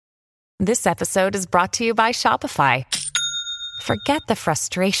This episode is brought to you by Shopify. Forget the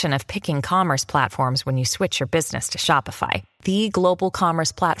frustration of picking commerce platforms when you switch your business to Shopify, the global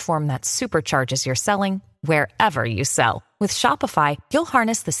commerce platform that supercharges your selling wherever you sell. With Shopify, you'll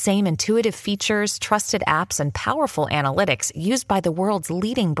harness the same intuitive features, trusted apps, and powerful analytics used by the world's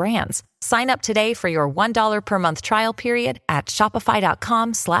leading brands. Sign up today for your $1 per month trial period at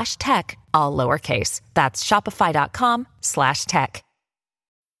shopify.com/tech, all lowercase. That's shopify.com/tech.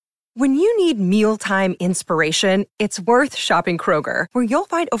 When you need mealtime inspiration, it's worth shopping Kroger, where you'll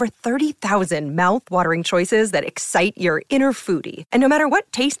find over 30,000 mouth-watering choices that excite your inner foodie. And no matter what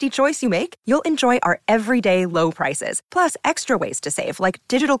tasty choice you make, you'll enjoy our everyday low prices, plus extra ways to save, like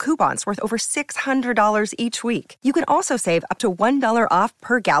digital coupons worth over $600 each week. You can also save up to $1 off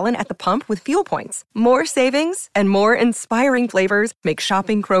per gallon at the pump with fuel points. More savings and more inspiring flavors make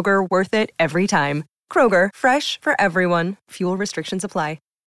shopping Kroger worth it every time. Kroger, fresh for everyone. Fuel restrictions apply.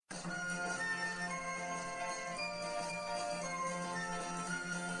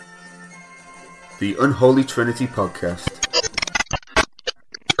 The Unholy Trinity Podcast.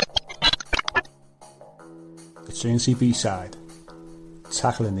 The Trinity B-side,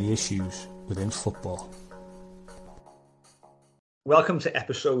 tackling the issues within football. Welcome to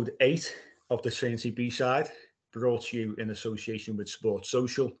episode 8 of the Trinity B-side, brought to you in association with Sports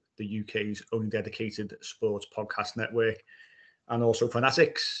Social, the UK's only dedicated sports podcast network, and also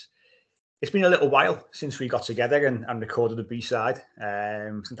Fanatics. It's been a little while since we got together and recorded the B-side.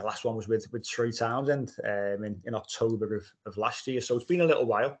 I think the last one was with Troy Townsend in October of last year. So it's been a little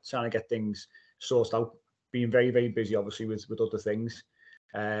while trying to get things sorted out. Being very, very busy, obviously, with other things.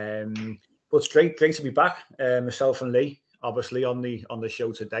 But it's great to be back. Myself and Lee, obviously, on the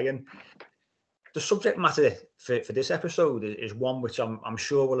show today. And the subject matter for this episode is one which I'm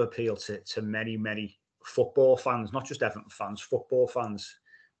sure will appeal to many, many football fans, not just Everton fans, football fans.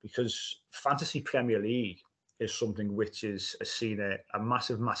 Because Fantasy Premier League is something which has seen a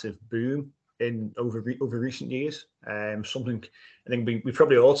massive, massive boom in over recent years. Something I think we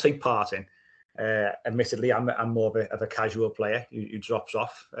probably all take part in. Admittedly, I'm more of a casual player who drops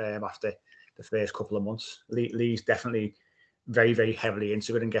off after the first couple of months. Lee's definitely very, very heavily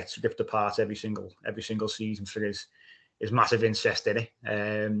into it and gets ripped apart every single season for his massive interest in it.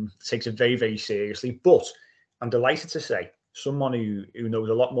 Takes it very, very seriously. But I'm delighted to say, someone who knows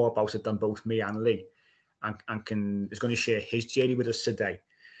a lot more about it than both me and Lee and is going to share his journey with us today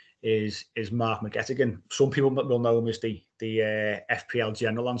is Mark McGettigan. Some people will know him as the FPL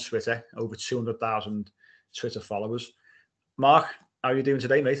General on Twitter, over 200,000 Twitter followers. Mark, how are you doing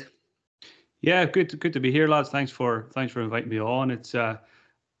today, mate? Yeah, good to be here, lads. Thanks for inviting me on. It's like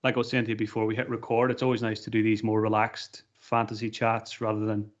I was saying to you before we hit record, it's always nice to do these more relaxed fantasy chats rather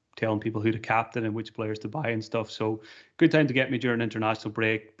than telling people who to captain and which players to buy and stuff. So good time to get me during international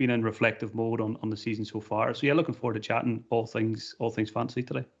break. Been in reflective mode on the season so far. So yeah, looking forward to chatting all things fantasy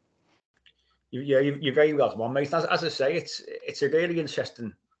today. You're very welcome, mate. As I say, it's a really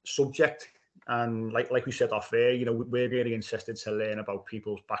interesting subject, and like we said off air, we're really interested to learn about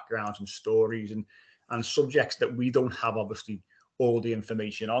people's backgrounds and stories and subjects that we don't have obviously all the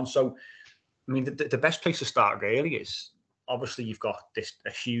information on. So I mean, the best place to start really is, obviously, you've got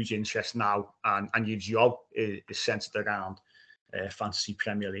a huge interest now, and your job is centered around Fantasy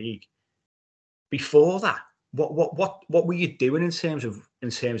Premier League. Before that, what were you doing in terms of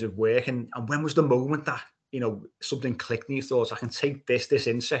work, and when was the moment that something clicked and you thought, I can take this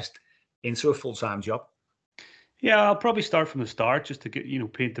interest into a full-time job? Yeah, I'll probably start from the start just to get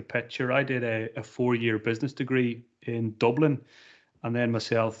paint the picture. I did a 4-year business degree in Dublin. And then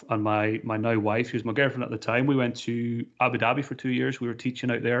myself and my now wife, who's my girlfriend at the time, we went to Abu Dhabi for 2 years. We were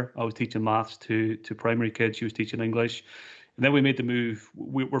teaching out there. I was teaching maths to primary kids. She was teaching English. And then we made the move.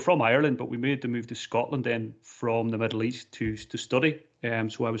 We're from Ireland, but we made the move to Scotland then from the Middle East to study.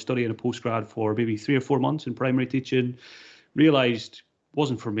 So I was studying a postgrad for maybe 3 or 4 months in primary teaching. Realised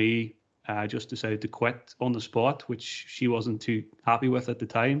wasn't for me. I just decided to quit on the spot, which she wasn't too happy with at the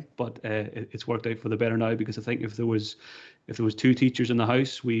time. But it's worked out for the better now, because I think if there was 2 teachers in the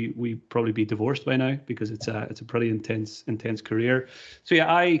house, we'd probably be divorced by now, because it's a pretty intense career. So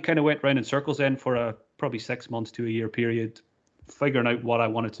yeah, I kind of went round in circles then for a probably 6 months to a year period, figuring out what I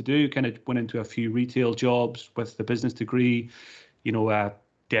wanted to do. Kind of went into a few retail jobs with the business degree,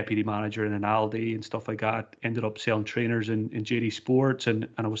 deputy manager in an Aldi and stuff like that. Ended up selling trainers in JD Sports, and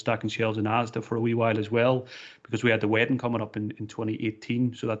I was stacking shelves in Asda for a wee while as well, because we had the wedding coming up in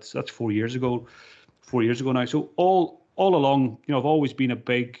 2018. So that's 4 years ago. 4 years ago now. So all along, I've always been a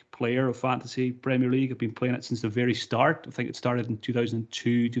big player of Fantasy Premier League. I've been playing it since the very start. I think it started in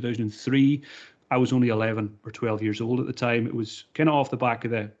 2002, 2003. I was only 11 or 12 years old at the time. It was kind of off the back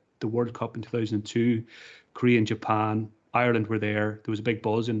of the the World Cup in 2002, Korea and Japan, Ireland were there. There was a big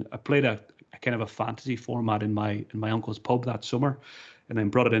buzz, and I played a kind of a fantasy format in my uncle's pub that summer, and then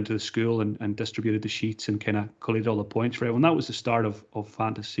brought it into the school and distributed the sheets and kind of collated all the points for everyone. That was the start of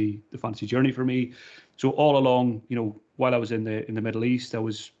the fantasy journey for me. So all along, while I was in the Middle East, that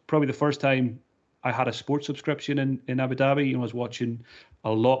was probably the first time I had a sports subscription in Abu Dhabi. I was watching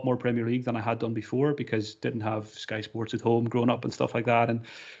a lot more Premier League than I had done before because didn't have Sky Sports at home growing up and stuff like that. And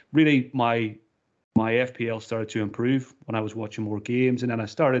really my FPL started to improve when I was watching more games. And then I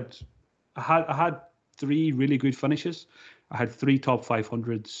had 3 really good finishes. I had 3 top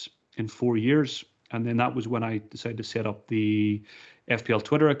 500s in 4 years. And then that was when I decided to set up the FPL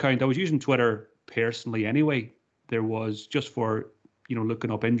Twitter account. I was using Twitter personally anyway. There was just for,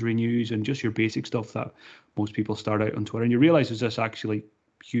 looking up injury news and just your basic stuff that most people start out on Twitter. And you realize there's this actually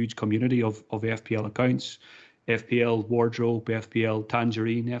huge community of FPL accounts, FPL Wardrobe, FPL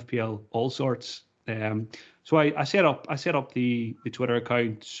Tangerine, FPL all sorts. So I set up the Twitter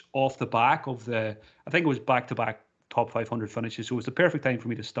account off the back of I think it was back-to-back top 500 finishes. So it was the perfect time for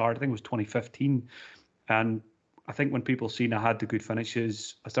me to start. I think it was 2015. And I think when people seen I had the good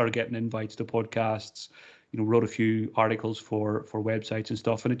finishes, I started getting invites to podcasts, wrote a few articles for websites and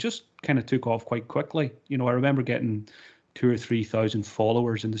stuff. And it just kind of took off quite quickly. I remember getting 2,000 or 3,000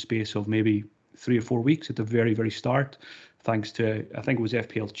 followers in the space of maybe 3 or 4 weeks at the very, very start. Thanks to, I think it was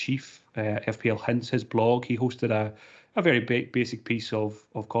FPL Chief, FPL Hints, his blog. He hosted a very basic piece of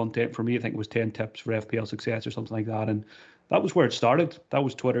content for me. I think it was 10 tips for FPL success or something like that. And that was where it started. That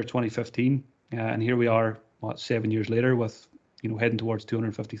was Twitter 2015. And here we are, 7 years later with, heading towards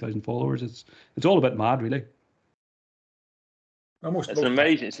 250,000 followers. It's all a bit mad, really. It's an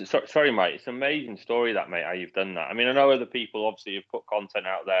amazing, sorry, mate. It's an amazing story that, mate, how you've done that. I mean, I know other people obviously have put content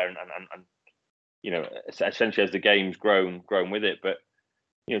out there and essentially as the game's grown with it. But,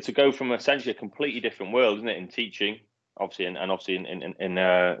 to go from essentially a completely different world, isn't it, in teaching, obviously, and obviously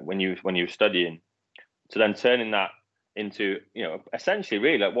in when you were studying, to then turning that into, essentially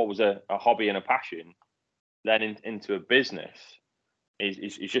really like what was a hobby and a passion, then into a business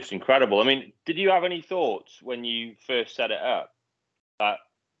is just incredible. I mean, did you have any thoughts when you first set it up that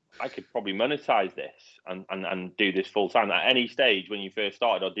I could probably monetize this and do this full time at any stage when you first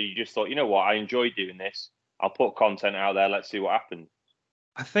started? Or did you just thought, I enjoy doing this, I'll put content out there, let's see what happens?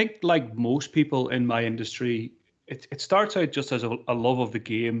 I think like most people in my industry, it starts out just as a love of the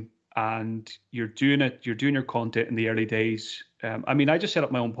game, and you're doing your content in the early days. I just set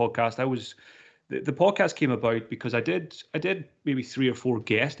up my own podcast. The podcast came about because I did maybe 3 or 4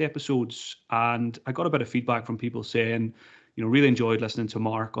 guest episodes, and I got a bit of feedback from people saying, really enjoyed listening to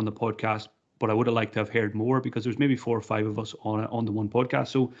Mark on the podcast, but I would have liked to have heard more because there's maybe 4 or 5 of us on the one podcast.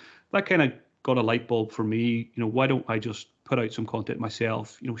 So that kind of got a light bulb for me. Why don't I just put out some content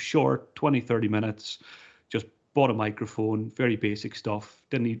myself, short, 20, 30 minutes, just bought a microphone, very basic stuff,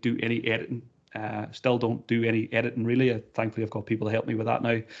 didn't do any editing. Still don't do any editing really. Thankfully, I've got people to help me with that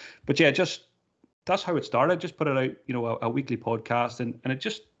now. But yeah, that's how it started. Just put it out, a weekly podcast, and it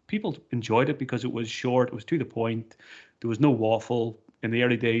just, people enjoyed it because it was short, it was to the point, there was no waffle in the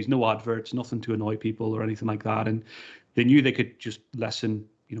early days, no adverts, nothing to annoy people or anything like that. And they knew they could just listen,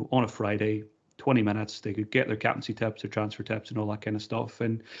 on a Friday, 20 minutes, they could get their captaincy tips, their transfer tips, and all that kind of stuff.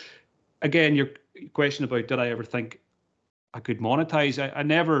 And again, your question about did I ever think I could monetize? I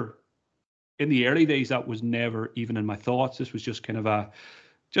never, in the early days, that was never even in my thoughts. This was just kind of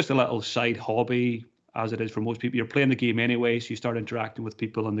just a little side hobby, as it is for most people. You're playing the game anyway, so you start interacting with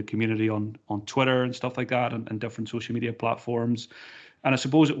people in the community on Twitter and stuff like that, and different social media platforms. And I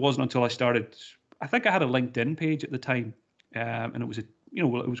suppose it wasn't until I started, I think I had a LinkedIn page at the time, and it was it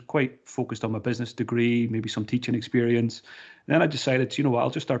was quite focused on my business degree, maybe some teaching experience. And then I decided, I'll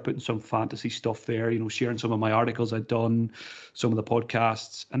just start putting some fantasy stuff there, sharing some of my articles I'd done, some of the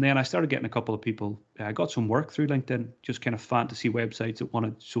podcasts. And then I started getting a couple of people. I got some work through LinkedIn, just kind of fantasy websites that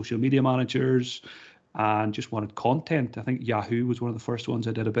wanted social media managers and just wanted content. I think Yahoo was one of the first ones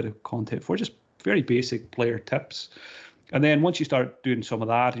I did a bit of content for, just very basic player tips. And then once you start doing some of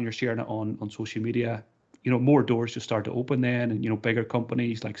that and you're sharing it on social media, more doors just start to open then. And, bigger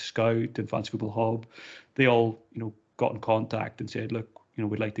companies like Scout and Fantasy Football Hub, they all, got in contact and said, look,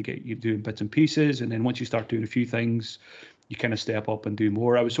 we'd like to get you doing bits and pieces. And then once you start doing a few things, you kind of step up and do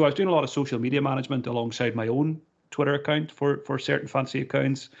more. I was doing a lot of social media management alongside my own Twitter account for certain fantasy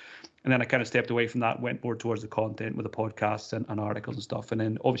accounts. And then I kind of stepped away from that, went more towards the content with the podcasts and articles and stuff. And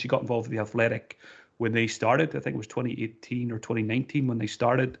then obviously got involved with The Athletic when they started. I think it was 2018 or 2019 when they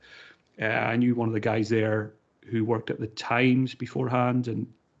started. I knew one of the guys there who worked at the Times beforehand, and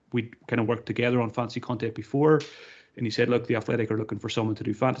we kind of worked together on fantasy content before. and he said, look, the Athletic are looking for someone to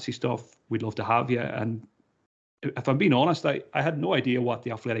do fantasy stuff. We'd love to have you. And if I'm being honest, I had no idea what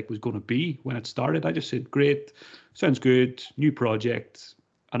the Athletic was going to be when it started. I just said, great, sounds good, new project,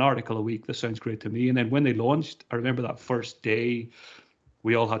 an article a week. This sounds great to me. And then when they launched, I remember that first day,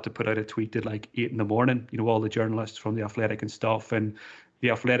 we all had to put out a tweet at like 8 a.m, all the journalists from the Athletic and stuff. And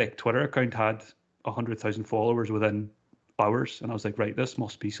the Athletic Twitter account had 100,000 followers within hours. And I was like, right, this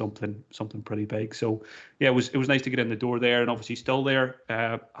must be something pretty big. So yeah, it was nice to get in the door there, and obviously still there.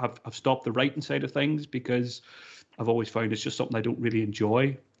 I've stopped the writing side of things because I've always found it's just something I don't really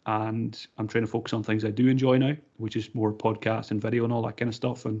enjoy. And I'm trying to focus on things I do enjoy now, which is more podcasts and video and all that kind of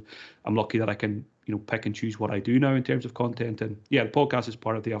stuff. And I'm lucky that I can, pick and choose what I do now in terms of content. And yeah, the podcast is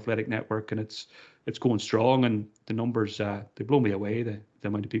part of the Athletic Network, and it's going strong. And the numbers, they blow me away, the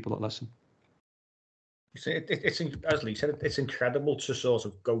amount of people that listen. It's as Lee said, it's incredible to sort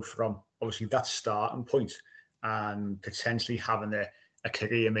of go from obviously that starting point and potentially having a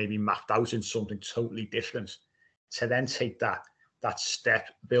career maybe mapped out in something totally different, to then take that step,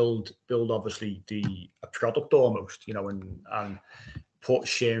 build obviously a product almost, and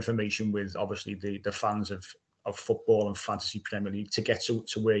share information with obviously the fans of football and fantasy Premier League to get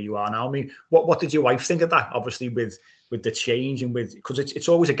to where you are now. I mean, what did your wife think of that? Obviously with the change and because it's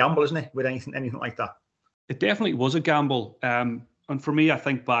always a gamble, isn't it? With anything like that. It definitely was a gamble. And for me, I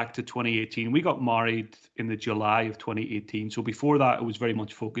think back to 2018. We got married in the July of 2018. So before that, it was very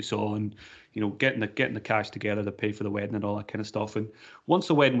much focused on, getting the cash together to pay for the wedding and all that kind of stuff. And once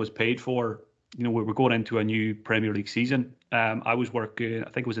the wedding was paid for, we were going into a new Premier League season. I was working, I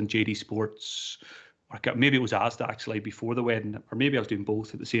think it was in JD Sports, or maybe it was Asda actually before the wedding, or maybe I was doing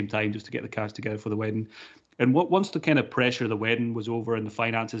both at the same time just to get the cash together for the wedding. And once the kind of pressure of the wedding was over and the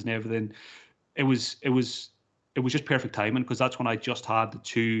finances and everything, it was just perfect timing, because that's when I just had the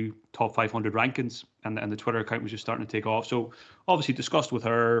 2 top 500 rankings, and the Twitter account was just starting to take off. So obviously discussed with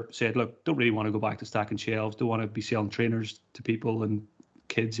her, said, look, don't really want to go back to stacking shelves, don't want to be selling trainers to people and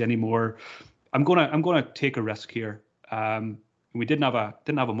kids anymore. I'm gonna take a risk here. We didn't have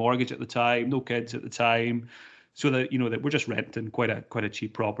a mortgage at the time, no kids at the time, so that that we're just renting quite a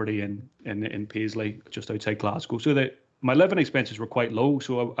cheap property in Paisley, just outside Glasgow, so that my living expenses were quite low.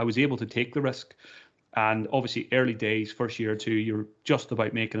 So I was able to take the risk. And obviously early days, first year or two, you're just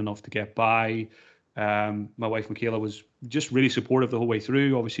about making enough to get by. My wife Michaela was just really supportive the whole way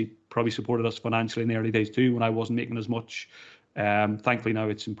through. Obviously probably supported us financially in the early days too, when I wasn't making as much. Thankfully now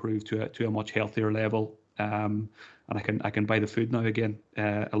it's improved to a much healthier level, and I can buy the food now again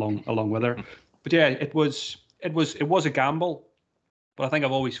along with her. But yeah, it was a gamble, but I think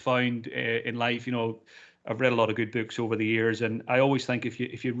I've always found in life, I've read a lot of good books over the years, and I always think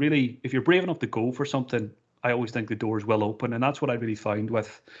if you're brave enough to go for something, I always think the doors will open, and that's what I really found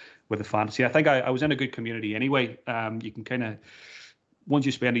with the fantasy. I think I was in a good community anyway. You can kind of, once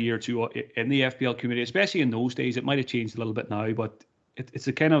you spend a year or two in the FPL community, especially in those days, it might have changed a little bit now, but it's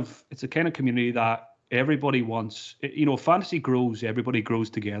a kind of community that everybody wants. Fantasy grows, everybody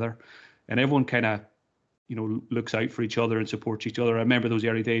grows together, and everyone kind of looks out for each other and supports each other. I remember those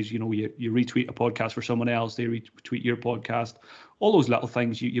early days, you retweet a podcast for someone else, they retweet your podcast, all those little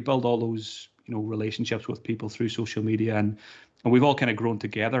things. You build all those, relationships with people through social media, and we've all kind of grown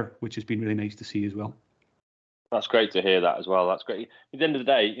together, which has been really nice to see as well. That's great to hear that as well. That's great. At the end of the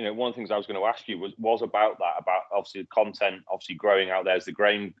day, one of the things I was going to ask you was about that, about obviously content, obviously growing out there as the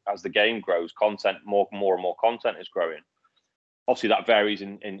game grows, content, more and more content is growing. Obviously, that varies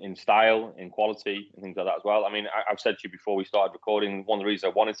in style, in quality, and things like that as well. I mean, I've said to you before we started recording, one of the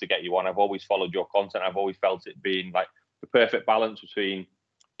reasons I wanted to get you on, I've always followed your content. I've always felt it being like the perfect balance between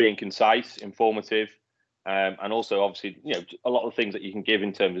being concise, informative, and also obviously, a lot of things that you can give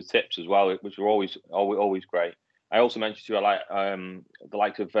in terms of tips as well, which are always great. I also mentioned to you, I like the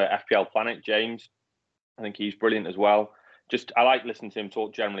likes of FPL Planet, James. I think he's brilliant as well. I like listening to him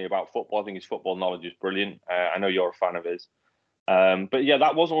talk generally about football. I think his football knowledge is brilliant. I know you're a fan of his. But yeah,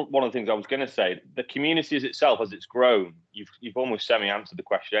 that wasn't one of the things I was going to say. The community as itself, as it's grown, you've almost semi-answered the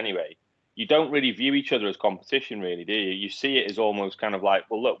question anyway. You don't really view each other as competition, really, do you? You see it as almost kind of like,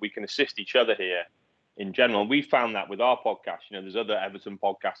 well, look, we can assist each other here in general. We found that with our podcast. There's other Everton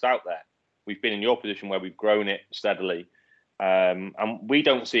podcasts out there. We've been in your position where we've grown it steadily. And we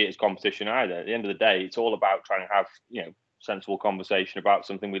don't see it as competition either. At the end of the day, it's all about trying to have, sensible conversation about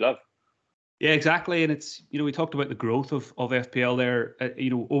something we love. Yeah, exactly. And it's, we talked about the growth of FPL there,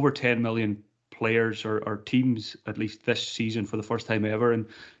 over 10 million players or teams, at least this season for the first time ever. And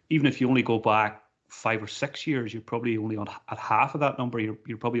even if you only go back 5 or 6 years, you're probably only at half of that number.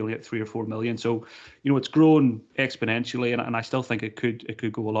 You're probably only at 3 or 4 million. So, it's grown exponentially, and I still think it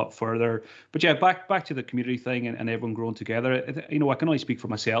could go a lot further. But yeah, back to the community thing and everyone growing together. I can only speak for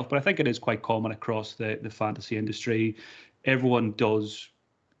myself, but I think it is quite common across the fantasy industry. Everyone does.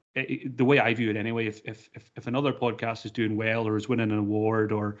 The way I view it anyway, if another podcast is doing well or is winning an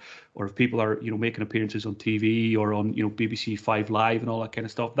award, or if people are making appearances on TV or on BBC 5 Live and all that kind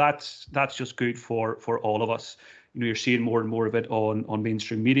of stuff, that's just good for all of us. You're seeing more and more of it on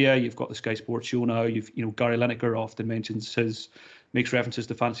mainstream media. You've got the Sky Sports show now. Gary Lineker often makes references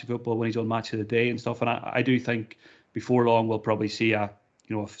to fantasy football when he's on Match of the Day and stuff. And I do think before long we'll probably see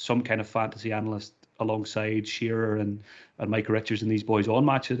some kind of fantasy analyst alongside Shearer and Micah Richards and these boys on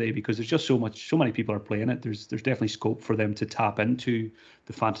Match of the Day, because there's just so many people are playing it. There's definitely scope for them to tap into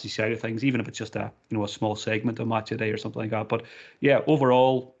the fantasy side of things, even if it's just a small segment of Match of the Day or something like that. But yeah,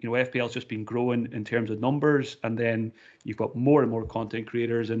 overall, FPL's just been growing in terms of numbers, and then you've got more and more content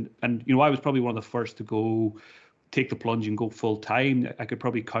creators, and I was probably one of the first to go take the plunge and go full time. I could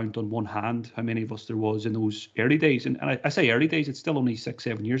probably count on one hand how many of us there was in those early days. And I say early days, it's still only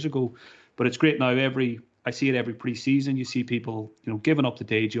 6-7 years ago, but it's great now. I see it every pre-season. You see people, giving up the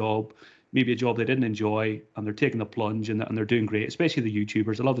day job, maybe a job they didn't enjoy, and they're taking the plunge and they're doing great, especially the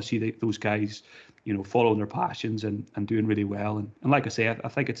YouTubers. I love to see those guys, following their passions and doing really well. And like I say, I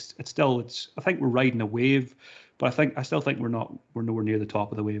think I think we're riding a wave, but I still think we're nowhere near the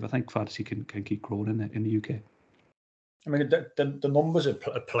top of the wave. I think fantasy can keep growing in the UK. I mean, the numbers of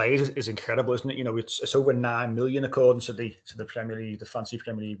players is incredible, isn't it? It's over 9 million according to the Premier League, the Fantasy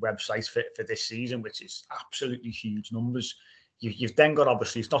Premier League website for this season, which is absolutely huge numbers. You've then got,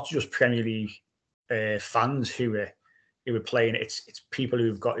 obviously, it's not just Premier League fans who are playing. It's people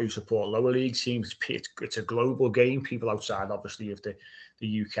who support lower league teams. It's a global game. People outside, obviously, of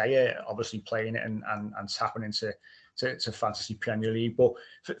the UK are obviously playing it and tapping into Fantasy Premier League. But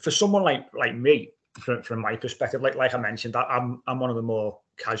for someone like me, from my perspective, like I mentioned, I'm one of the more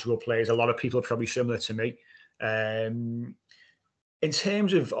casual players. A lot of people are probably similar to me. In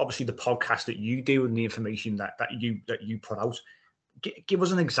terms of obviously the podcast that you do and the information that you put out, give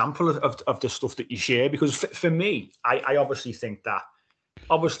us an example of the stuff that you share. Because for me, I obviously think that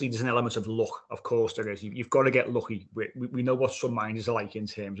obviously there's an element of luck. Of course there is. You've got to get lucky. We know what some managers are like in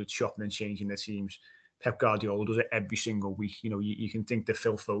terms of chopping and changing their teams. Pep Guardiola does it every single week. You can think that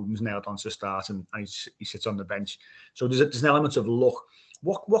Phil Foden's nailed on to start and he sits on the bench. So there's an element of luck.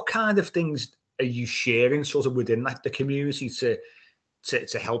 What kind of things are you sharing sort of within the community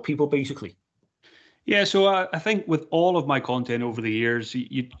to help people, basically? Yeah, so I think with all of my content over the years,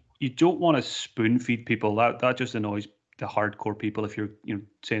 you don't want to spoon feed people. That just annoys the hardcore people if you're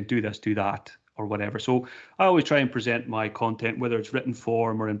saying do this, do that, or whatever. So I always try and present my content, whether it's written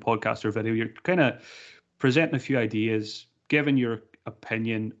form or in podcast or video. You're kind of presenting a few ideas, giving your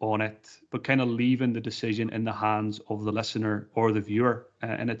opinion on it, but kind of leaving the decision in the hands of the listener or the viewer.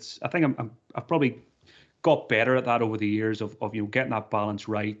 And I think I've probably got better at that over the years of getting that balance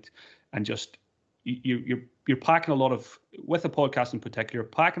right, and just you're packing a lot of, with a podcast in particular,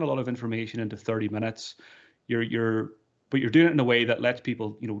 packing a lot of information into 30 minutes. But you're doing it in a way that lets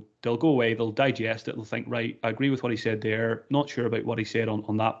people, they'll go away, they'll digest it, they'll think, right, I agree with what he said there, not sure about what he said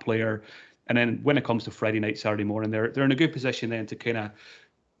on that player. And then when it comes to Friday night, Saturday morning, they're in a good position then to kind of,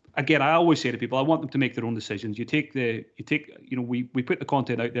 again, I always say to people, I want them to make their own decisions. We put the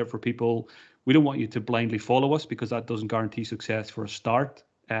content out there for people. We don't want you to blindly follow us, because that doesn't guarantee success for a start.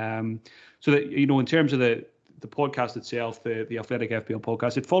 So that, in terms of the podcast itself, the Athletic FPL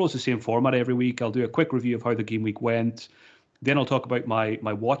podcast, it follows the same format every week. I'll do a quick review of how the game week went. Then I'll talk about my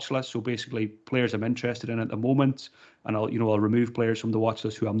watch list. So basically players I'm interested in at the moment, and I'll remove players from the watch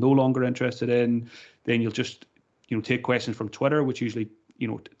list who I'm no longer interested in. Then you'll just, take questions from Twitter, which usually,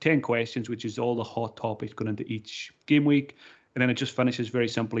 10 questions, which is all the hot topics going into each game week. And then it just finishes very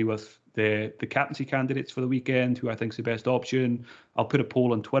simply with the captaincy candidates for the weekend, who I think is the best option. I'll put a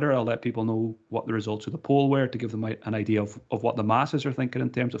poll on Twitter. I'll let people know what the results of the poll were to give them an idea of what the masses are thinking in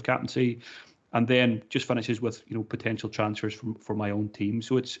terms of captaincy. And then just finishes with potential transfers for my own team.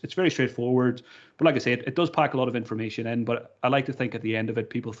 So it's very straightforward. But like I said, it does pack a lot of information in. But I like to think at the end of it,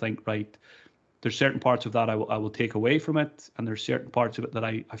 people think, right, there's certain parts of that I will take away from it, and there's certain parts of it that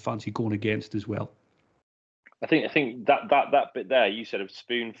I fancy going against as well. I think that bit there you said of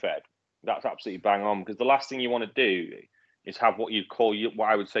spoon fed, that's absolutely bang on, because the last thing you want to do is have what you'd call what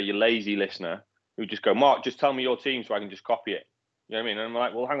I would say your lazy listener who just go, Mark, just tell me your team so I can just copy it. You know what I mean? And I'm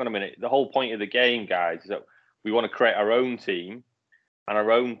like, well, hang on a minute. The whole point of the game, guys, is that we want to create our own team and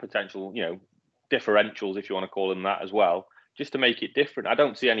our own potential, differentials, if you want to call them that as well, just to make it different. I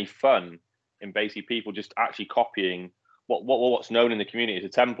don't see any fun in basically people just actually copying what's known in the community as a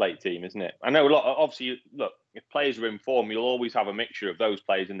template team, isn't it? I know a lot. Obviously, look, if players are in form, you'll always have a mixture of those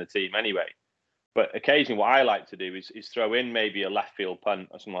players in the team anyway. But occasionally, what I like to do is throw in maybe a left field punt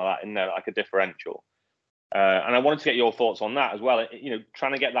or something like that in there, like a differential. And I wanted to get your thoughts on that as well.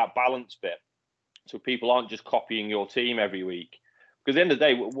 Trying to get that balance bit so people aren't just copying your team every week. Because at the end of the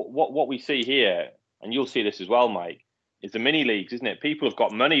day, what we see here, and you'll see this as well, Mike, is the mini leagues, isn't it? People have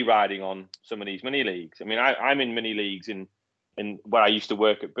got money riding on some of these mini leagues. I mean, I'm in mini leagues in where I used to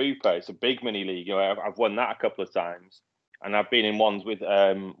work at Bupa. It's a big mini league. I've won that a couple of times, and I've been in ones with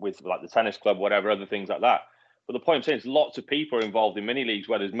like the tennis club, whatever, other things like that. But the point I'm saying is lots of people are involved in mini leagues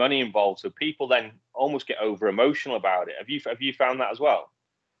where there's money involved, so people then almost get over emotional about it. Have you found that as well?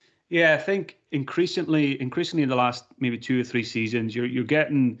 Yeah, I think increasingly in the last maybe 2 or 3 seasons, you're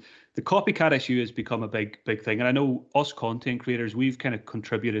getting the copycat issue has become a big thing. And I know us content creators, we've kind of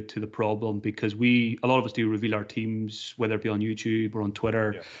contributed to the problem because a lot of us do reveal our teams, whether it be on YouTube or on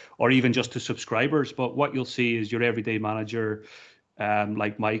Twitter, or even just to subscribers. But what you'll see is your everyday manager,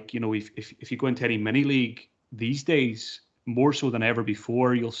 like Mike, if you go into any mini league these days, more so than ever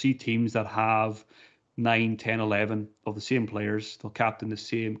before, you'll see teams that have 9, 10, 11 of the same players. They'll captain the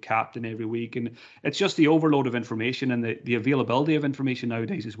same captain every week. And it's just the overload of information and the availability of information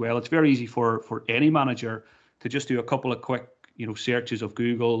nowadays as well. It's very easy for any manager to just do a couple of quick, searches of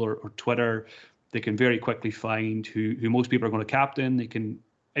Google or Twitter. They can very quickly find who most people are going to captain. They can,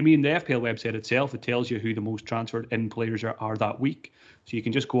 the FPL website itself, it tells you who the most transferred in players are that week. So you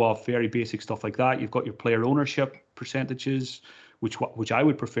can just go off very basic stuff like that. You've got your player ownership percentages, which I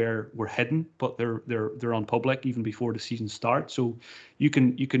would prefer were hidden, but they're on public even before the season starts. So you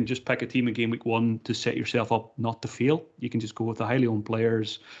can just pick a team in game week 1 to set yourself up not to fail. You can just go with the highly owned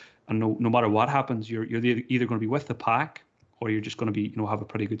players, and no matter what happens, you're either going to be with the pack or you're just going to be have a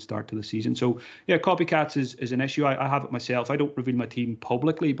pretty good start to the season. So yeah, copycats is an issue. I have it myself. I don't reveal my team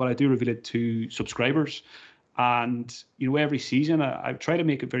publicly, but I do reveal it to subscribers. And every season I try to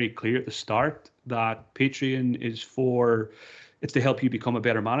make it very clear at the start that Patreon is it's to help you become a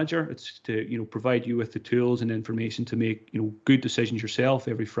better manager. It's to provide you with the tools and information to make good decisions yourself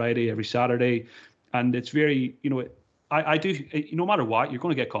every Friday, every Saturday. And it's very I do, no matter what, you're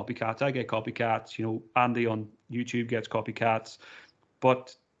going to get copycats. I get copycats. Andy on YouTube gets copycats.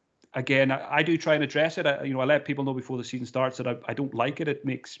 But again, I do try and address it. I let people know before the season starts that I don't like it. It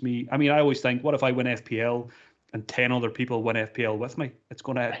makes me. I always think, what if I win FPL and 10 other people win FPL with me? It's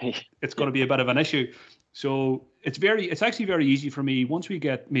gonna be a bit of an issue. So it's actually very easy for me. Once we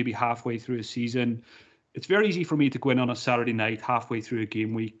get maybe halfway through a season, it's very easy for me to go in on a Saturday night, halfway through a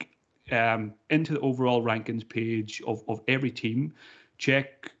game week, into the overall rankings page of every team,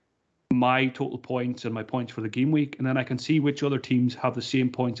 check my total points and my points for the game week, and then I can see which other teams have the same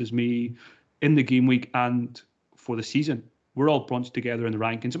points as me in the game week and for the season. We're all bunched together in the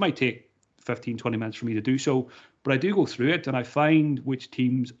rankings. It might take 15, 20 minutes for me to do so, but I do go through it and I find which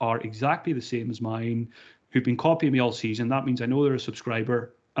teams are exactly the same as mine, who've been copying me all season. That means I know they're a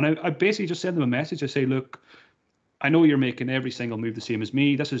subscriber, and I basically just send them a message. I say, look, I know you're making every single move the same as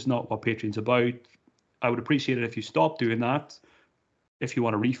me. This is not what Patreon's about. I would appreciate it if you stop doing that. If you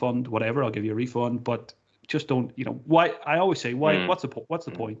want a refund, whatever, I'll give you a refund. But just don't, why? I always say, why? What's the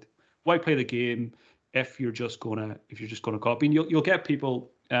point? Why play the game if you're just gonna copy? And you'll get people.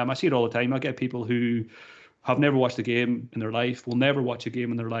 I see it all the time. I get people who have never watched a game in their life, will never watch a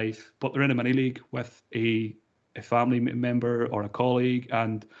game in their life, but they're in a mini league with a family member or a colleague,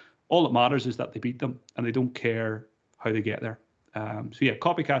 and all that matters is that they beat them, and they don't care how they get there. So yeah,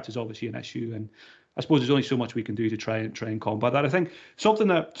 copycats is obviously an issue, and I suppose there's only so much we can do to try and combat that. I think something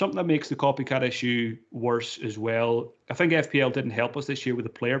that makes the copycat issue worse as well. I think FPL didn't help us this year with the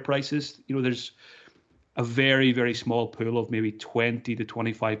player prices. There's a very, very small pool of maybe 20 to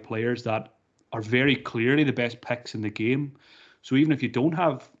 25 players that are very clearly the best picks in the game. So even if you don't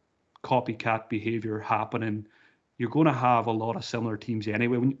have copycat behavior happening, you're going to have a lot of similar teams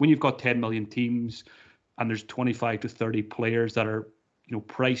anyway. When you've got 10 million teams and there's 25 to 30 players that are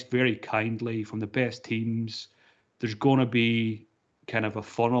priced very kindly from the best teams, there's going to be kind of a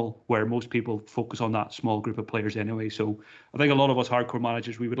funnel where most people focus on that small group of players anyway. So I think a lot of us hardcore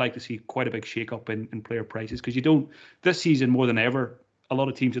managers, we would like to see quite a big shake up in player prices, because this season more than ever, a lot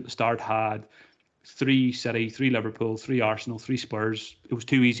of teams at the start had 3 City, 3 Liverpool, 3 Arsenal, 3 Spurs. It was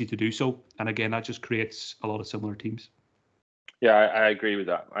too easy to do so. And again, that just creates a lot of similar teams. Yeah, I agree with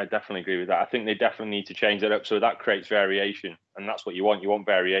that. I definitely agree with that. I think they definitely need to change that up so that creates variation. And that's what you want. You want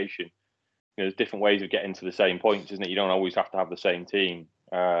variation. There's different ways of getting to the same points, isn't it? You don't always have to have the same team.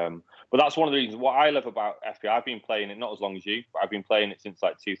 But that's one of the reasons what I love about FPL. I've been playing it not as long as you, but I've been playing it since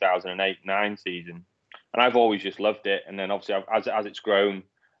like 2008-9 season, and I've always just loved it. And then obviously as it's grown,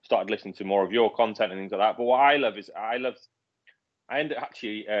 started listening to more of your content and things like that. But what I love is I end up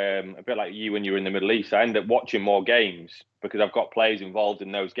actually a bit like you when you were in the Middle East. I end up watching more games because I've got players involved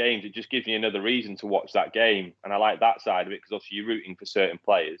in those games. It just gives me another reason to watch that game, and I like that side of it because obviously you're rooting for certain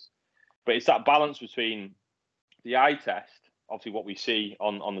players. But it's that balance between the eye test, obviously what we see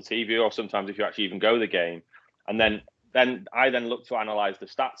on the TV, or sometimes if you actually even go the game, and then I look to analyse the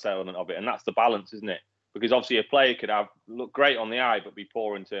stats element of it, and that's the balance, isn't it? Because obviously a player could look great on the eye but be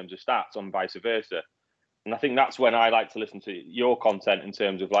poor in terms of stats, and vice versa. And I think that's when I like to listen to your content in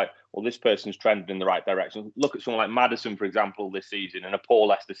terms of like, well, this person's trending in the right direction. Look at someone like Maddison, for example, this season, and a poor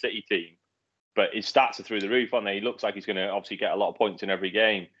Leicester City team, but his stats are through the roof, aren't they? He looks like he's going to obviously get a lot of points in every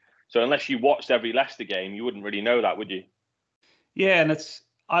game. So unless you watched every Leicester game, you wouldn't really know that, would you? Yeah, and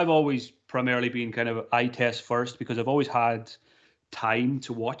I've always primarily been kind of eye test first because I've always had time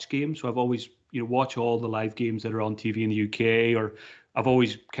to watch games. So I've always, watch all the live games that are on TV in the UK, or I've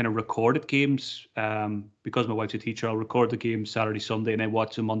always kind of recorded games because my wife's a teacher. I'll record the games Saturday, Sunday, and then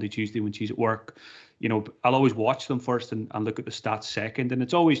watch them Monday, Tuesday when she's at work. I'll always watch them first and look at the stats second. And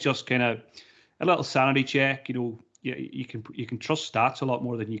it's always just kind of a little sanity check. You can trust stats a lot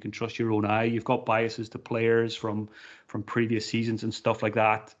more than you can trust your own eye. You've got biases to players from previous seasons and stuff like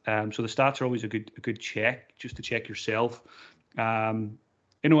that. So the stats are always a good check just to check yourself.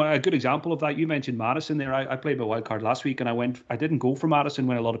 A good example of that, you mentioned Maddison there. I played my wild card last week, and I didn't go for Maddison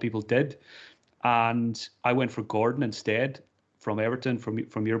when a lot of people did, and I went for Gordon instead from Everton,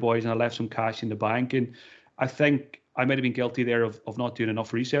 from your boys, and I left some cash in the bank. And I think I might have been guilty there of not doing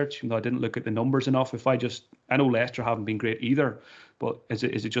enough research. I didn't look at the numbers enough. I know Leicester haven't been great either, but is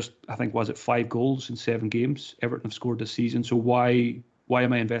it just, I think, was it 5 goals in 7 games Everton have scored this season? So why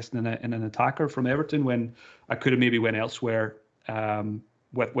am I investing in an attacker from Everton when I could have maybe went elsewhere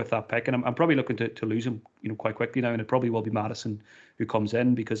with that pick? And I'm probably looking to lose him, quite quickly now, and it probably will be Maddison who comes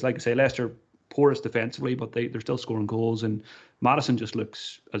in because, like I say, Leicester poorest defensively, but they're still scoring goals, and Maddison just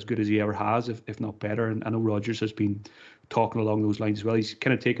looks as good as he ever has, if not better. And I know Rodgers has been talking along those lines as well. He's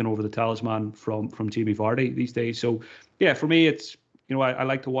kind of taken over the talisman from Jamie Vardy these days. So yeah, for me, it's I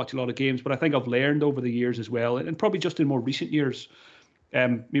like to watch a lot of games, but I think I've learned over the years as well, and probably just in more recent years,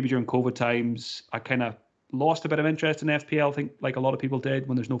 maybe during COVID times, I kind of lost a bit of interest in FPL. I think like a lot of people did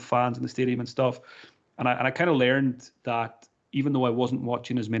when there's no fans in the stadium and stuff. And I kind of learned that even though I wasn't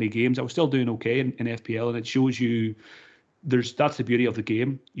watching as many games, I was still doing okay in FPL. And it shows you that's the beauty of the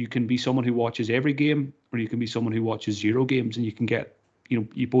game. You can be someone who watches every game, or you can be someone who watches 0 games, and you can get,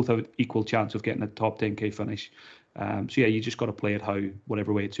 you both have an equal chance of getting a top 10k finish. So yeah, you just got to play it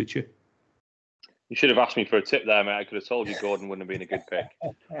whatever way it suits you. You should have asked me for a tip there, mate. I could have told you Gordon wouldn't have been a good pick.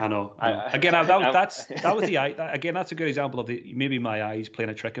 I know. Again, that was the eye. Again, that's a good example of maybe my eyes playing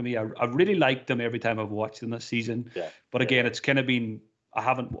a trick on me. I really liked them every time I've watched them this season. Yeah. But again, it's kind of been, I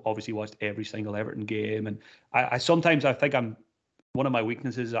haven't obviously watched every single Everton game, and I sometimes I think one of my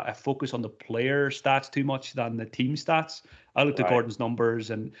weaknesses is I focus on the player stats too much than the team stats. I looked at Gordon's numbers,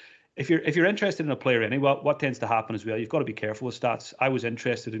 and if you're interested in a player anyway, what tends to happen as well, you've got to be careful with stats. I was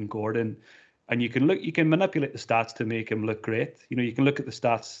interested in Gordon. And you can manipulate the stats to make him look great. You can look at the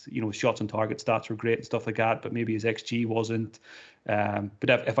stats, shots on target stats were great and stuff like that, but maybe his XG wasn't. But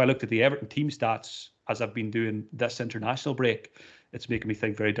if I looked at the Everton team stats, as I've been doing this international break, it's making me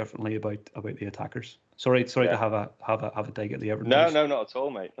think very differently about the attackers. Sorry to have a dig at the Everton. No, not at all,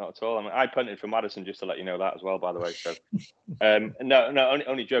 mate. Not at all. I mean, I punted for Maddison, just to let you know that as well, by the way. So, no,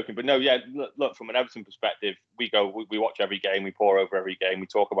 only joking. But no, yeah. Look, from an Everton perspective, we watch every game, we pore over every game, we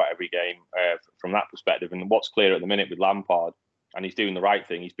talk about every game from that perspective. And what's clear at the minute with Lampard, and he's doing the right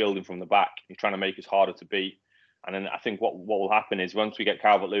thing. He's building from the back. He's trying to make us harder to beat. And then I think what will happen is once we get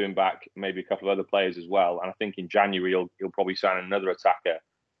Calvert-Lewin back, maybe a couple of other players as well, and I think in January he'll probably sign another attacker.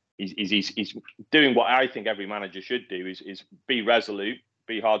 He's doing what I think every manager should do: is be resolute,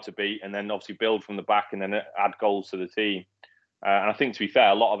 be hard to beat, and then obviously build from the back and then add goals to the team. And I think, to be fair,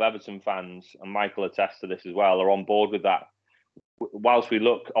 a lot of Everton fans, and Michael attests to this as well, are on board with that. Whilst we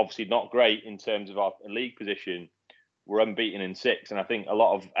look obviously not great in terms of our league position, we're unbeaten in 6, and I think a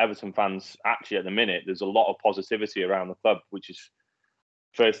lot of Everton fans actually at the minute, there's a lot of positivity around the club, which is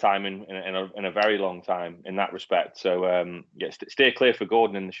first time in a very long time in that respect. So steer clear for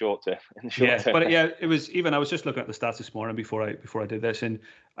Gordon in the short term. Term. But yeah, it was even. I was just looking at the stats this morning before I did this, and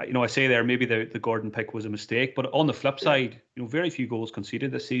I say there maybe the Gordon pick was a mistake, but on the flip side, very few goals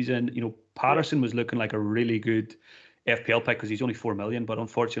conceded this season. Patterson was looking like a really good FPL pick because he's only 4 million, but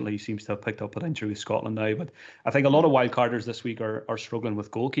unfortunately he seems to have picked up an injury with Scotland now. But I think a lot of wildcarders this week are struggling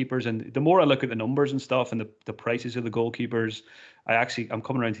with goalkeepers, and the more I look at the numbers and stuff and the prices of the goalkeepers, I'm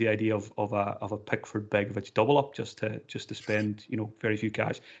coming around to the idea of a Pickford Begovic double up just to spend very few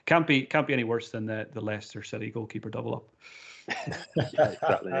cash. Can't be any worse than the Leicester City goalkeeper double up. Yeah,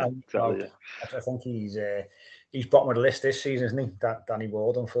 exactly. Yeah. I think he's bottom of the list this season, isn't he? Danny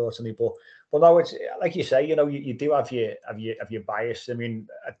Ward, unfortunately. But no, it's like you say. You do have your bias. I mean,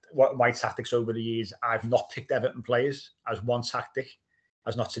 what my tactics over the years, I've not picked Everton players as one tactic,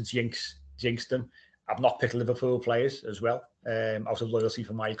 as not to jinx them. I've not picked Liverpool players as well, out of loyalty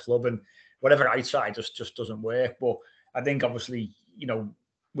for my club, and whatever I try just doesn't work. But I think obviously,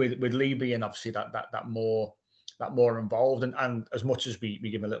 with Lee being obviously that more involved, and as much as we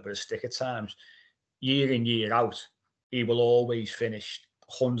give him a little bit of stick at times, year in, year out, he will always finish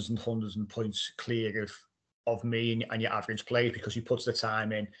hundreds and hundreds of points clear of me and your average player, because he puts the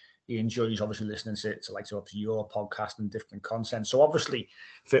time in. He enjoys obviously listening to obviously your podcast and different content. So obviously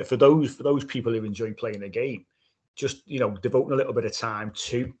for those people who enjoy playing the game, just devoting a little bit of time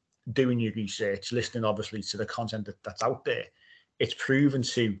to doing your research, listening obviously to the content that's out there, it's proven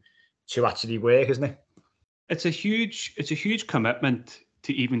to actually work, isn't it? It's a huge commitment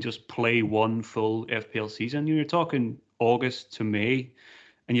to even just play one full FPL season. You're talking August to May,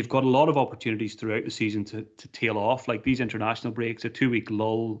 and you've got a lot of opportunities throughout the season to tail off. Like these international breaks, a 2-week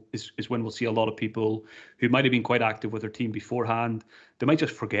lull is when we'll see a lot of people who might have been quite active with their team beforehand. They might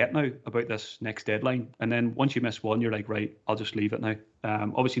just forget now about this next deadline. And then once you miss one, you're like, right, I'll just leave it now.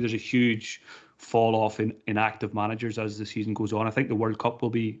 Obviously, there's a huge fall off in active managers as the season goes on. I think the World Cup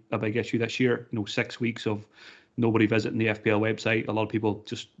will be a big issue this year. 6 weeks of nobody visiting the FPL website. A lot of people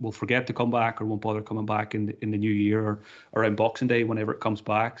just will forget to come back or won't bother coming back in the new year or around Boxing Day whenever it comes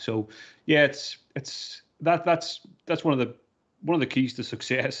back. So yeah, that's one of the keys to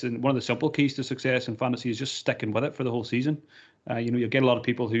success, and one of the simple keys to success in fantasy is just sticking with it for the whole season. You get a lot of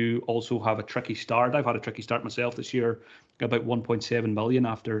people who also have a tricky start. I've had a tricky start myself this year. Got about 1.7 million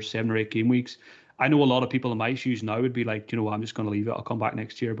after 7 or 8 game weeks. I know a lot of people in my shoes now would be like, I'm just going to leave it. I'll come back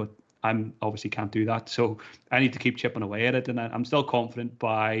next year, but I'm obviously can't do that. So I need to keep chipping away at it, and I'm still confident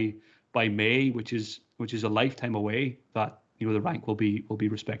by May, which is a lifetime away, that the rank will be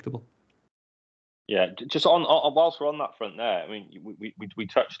respectable. Yeah, just on whilst we're on that front there, I mean, we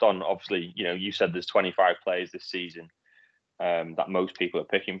touched on, obviously, you said there's 25 players this season that most people are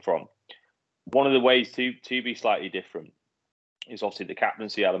picking from. One of the ways to be slightly different is obviously the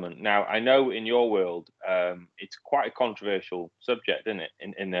captaincy element. Now, I know in your world, it's quite a controversial subject, isn't it?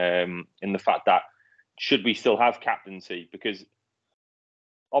 In the fact that should we still have captaincy? Because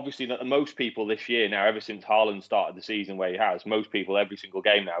obviously, most people this year now, ever since Haaland started the season where he has, most people every single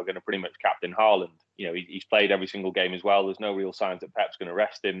game now are going to pretty much captain Haaland. He's played every single game as well. There's no real signs that Pep's going to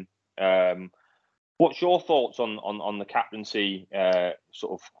rest him. What's your thoughts on the captaincy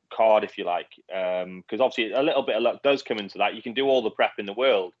sort of card, if you like? Because obviously a little bit of luck does come into that. You can do all the prep in the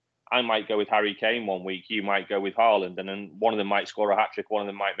world. I might go with Harry Kane one week. You might go with Haaland, and then one of them might score a hat-trick, one of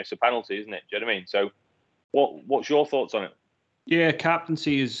them might miss a penalty, isn't it? Do you know what I mean? So what's your thoughts on it? Yeah,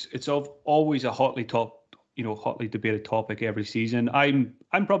 captaincy it's always a hotly debated topic every season.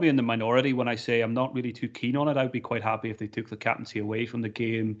 I'm probably in the minority when I say I'm not really too keen on it. I'd be quite happy if they took the captaincy away from the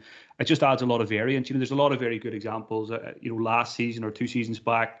game. It just adds a lot of variance. There's a lot of very good examples. Last season or 2 seasons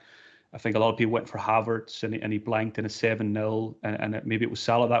back, I think a lot of people went for Havertz and he blanked in a 7-0, and maybe it was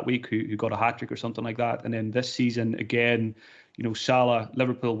Salah that week who got a hat-trick or something like that. And then this season again, Salah,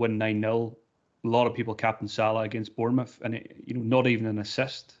 Liverpool win 9-0. A lot of people captain Salah against Bournemouth, and not even an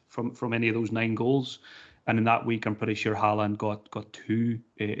assist from any of those 9 goals. And in that week, I'm pretty sure Haaland got 2,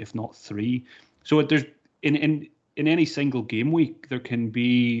 if not 3. So there's in any single game week, there can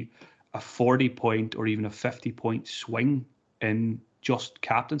be a 40-point or even a 50-point swing in just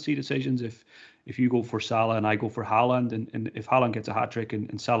captaincy decisions. If you go for Salah and I go for Haaland, and if Haaland gets a hat-trick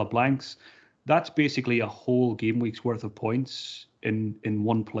and Salah blanks, that's basically a whole game week's worth of points in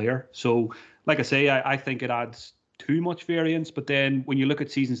one player. So like I say, I think it adds too much variance. But then when you look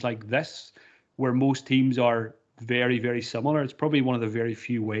at seasons like this, where most teams are very, very similar, it's probably one of the very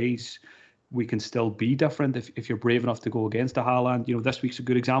few ways we can still be different if you're brave enough to go against a Haaland. This week's a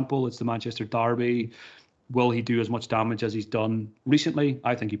good example. It's the Manchester derby. Will he do as much damage as he's done recently?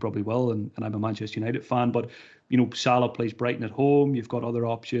 I think he probably will, and I'm a Manchester United fan. But, Salah plays Brighton at home. You've got other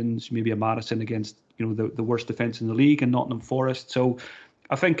options, maybe a Maddison against, the worst defence in the league and Nottingham Forest. So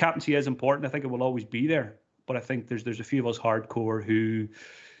I think captaincy is important. I think it will always be there. But I think there's a few of us hardcore who...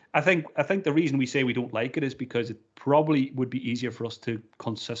 I think the reason we say we don't like it is because it probably would be easier for us to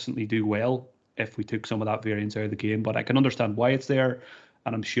consistently do well if we took some of that variance out of the game. But I can understand why it's there,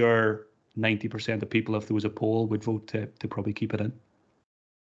 and I'm sure 90% of people, if there was a poll, would vote to probably keep it in.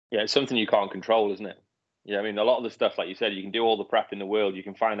 Yeah, it's something you can't control, isn't it? Yeah, I mean, a lot of the stuff, like you said, you can do all the prep in the world. You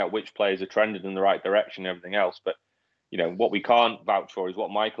can find out which players are trending in the right direction and everything else. But, what we can't vouch for is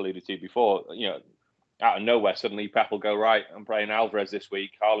what Mike alluded to before. Out of nowhere, suddenly Pep will go, right, I'm playing Alvarez this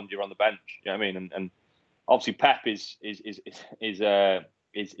week. Haaland, you're on the bench. You know what I mean? And obviously Pep is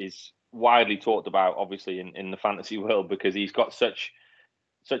widely talked about, obviously, in the fantasy world, because he's got such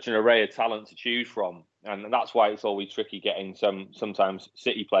an array of talent to choose from, and that's why it's always tricky getting sometimes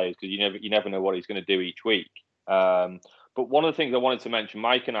City players, because you never know what he's going to do each week. But one of the things I wanted to mention,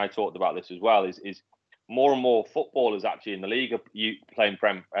 Mike and I talked about this as well, is more and more footballers actually in the league are playing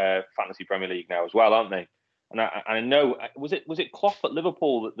fantasy Premier League now as well, aren't they? And I know, was it Klopp at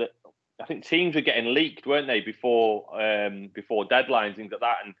Liverpool that I think teams were getting leaked, weren't they, before deadlines, things like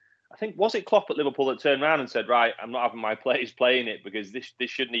that. And I think, was it Klopp at Liverpool that turned around and said, right, I'm not having my players playing it because this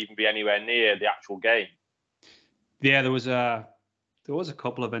shouldn't even be anywhere near the actual game? Yeah, there was a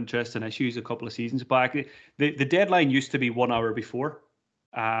couple of interesting issues a couple of seasons back. The deadline used to be 1 hour before.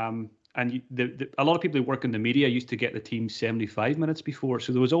 And a lot of people who work in the media used to get the team 75 minutes before.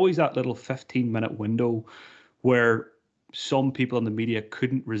 So there was always that little 15-minute window where some people in the media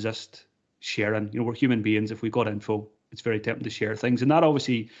couldn't resist sharing. We're human beings. If we got info, it's very tempting to share things. And that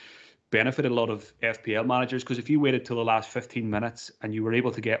obviously benefited a lot of FPL managers, because if you waited till the last 15 minutes and you were able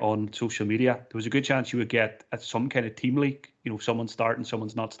to get on social media, there was a good chance you would get some kind of team leak, someone's starting,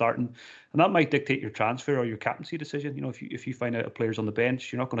 someone's not starting. And that might dictate your transfer or your captaincy decision. If you find out a player's on the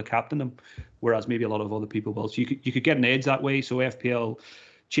bench, you're not going to captain them, whereas maybe a lot of other people will. So you could get an edge that way. So FPL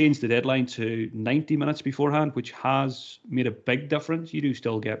changed the deadline to 90 minutes beforehand, which has made a big difference. You do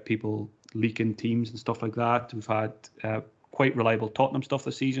still get people leaking teams and stuff like that. We've had quite reliable Tottenham stuff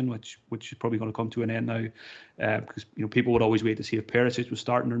this season, which is probably going to come to an end now, because people would always wait to see if Perisic was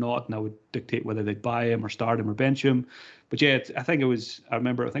starting or not, and that would dictate whether they'd buy him or start him or bench him. But yeah, I think it was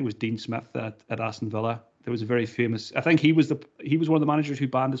Dean Smith at Aston Villa. There was a very famous. I think he was one of the managers who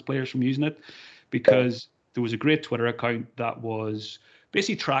banned his players from using it, because there was a great Twitter account that was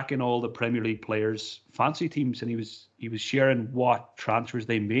basically tracking all the Premier League players' fantasy teams, and he was sharing what transfers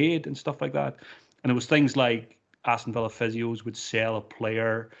they made and stuff like that. And it was things like Aston Villa physios would sell a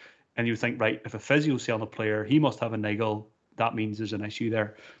player, and you would think, right, if a physio's selling a player, he must have a niggle. That means there's an issue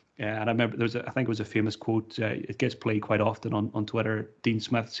there. And I remember I think it was a famous quote. It gets played quite often on Twitter. Dean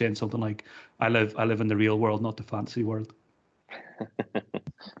Smith saying something like, "I live in the real world, not the fantasy world."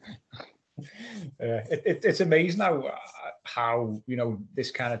 It's amazing how this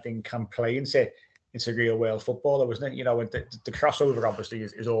kind of thing can play into real world football, isn't it? And the crossover obviously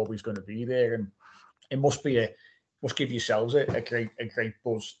is always going to be there, and it must give yourselves a great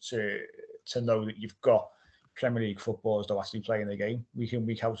buzz to know that you've got Premier League footballers that are actually playing the game week in,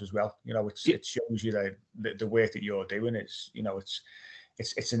 week out as well. It shows you the work that you're doing. It's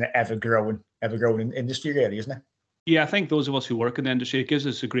an ever growing industry, really, isn't it? Yeah, I think those of us who work in the industry, it gives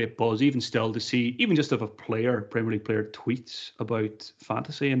us a great buzz, even still, to see, even just if a Premier League player tweets about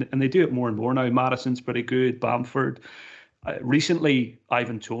fantasy, and they do it more and more now. Madison's pretty good, Bamford. Recently,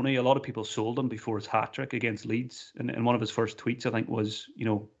 Ivan Toney, a lot of people sold him before his hat-trick against Leeds. And one of his first tweets, I think, was,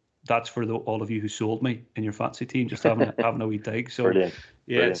 that's for all of you who sold me in your fantasy team, just having a wee dig. So, Brilliant.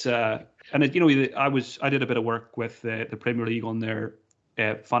 Yeah, Brilliant. it's, I did a bit of work with the Premier League on their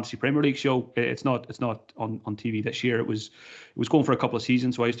fantasy Premier League show. It's not on TV this year. It was going for a couple of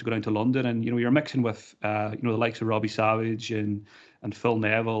seasons. So I used to go down to London, and you're mixing with the likes of Robbie Savage and Phil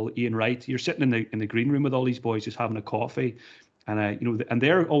Neville, Ian Wright. You're sitting in the green room with all these boys just having a coffee, and and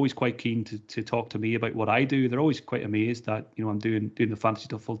they're always quite keen to talk to me about what I do. They're always quite amazed that I'm doing the fantasy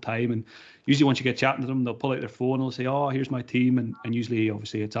stuff full time. And usually once you get chatting to them, they'll pull out their phone and they'll say, "Oh, here's my team," and usually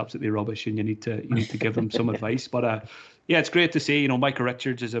obviously it's absolutely rubbish, and you need to give them some advice. But yeah, it's great to see. Micah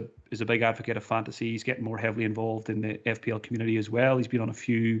Richards is a big advocate of fantasy. He's getting more heavily involved in the FPL community as well. He's been on a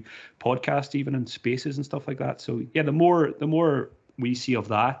few podcasts, even in spaces and stuff like that. So yeah, the more we see of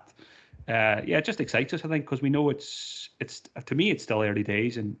that, it just excites us, I think, because we know it's to me it's still early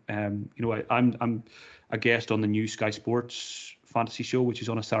days, and I'm a guest on the new Sky Sports fantasy show, which is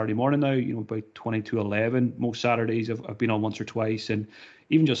on a Saturday morning now, about 20 to 11. Most Saturdays I've been on once or twice, and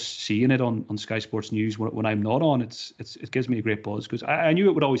even just seeing it on Sky Sports News when I'm not on, it gives me a great buzz, because I knew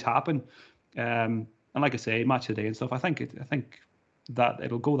it would always happen. And like I say, match of the day and stuff, I think that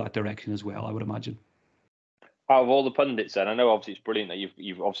it'll go that direction as well, I would imagine. Out of all the pundits, then, I know obviously it's brilliant that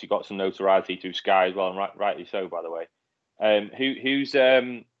you've obviously got some notoriety through Sky as well, and rightly so, by the way. Who's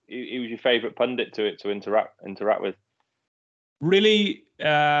your favourite pundit to interact with? Really,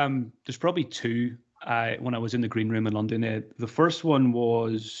 There's probably two. When I was in the green room in London, the first one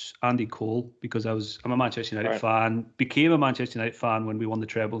was Andy Cole, because I'm a Manchester United fan. Became a Manchester United fan when we won the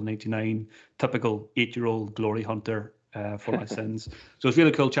treble in '99. Typical 8-year-old glory hunter for my sins. So it's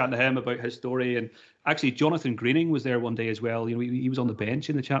really cool chatting to him about his story. And actually, Jonathan Greening was there one day as well. You know, he was on the bench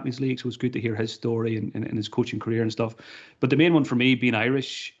in the Champions League, so it was good to hear his story and his coaching career and stuff. But the main one for me, being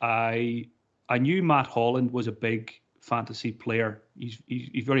Irish, I knew Matt Holland was a big fantasy player.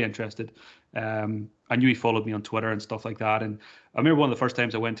 He's very interested. I knew he followed me on Twitter and stuff like that. And I remember one of the first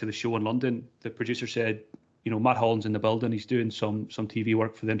times I went to the show in London, the producer said, you know, Matt Holland's in the building. He's doing some TV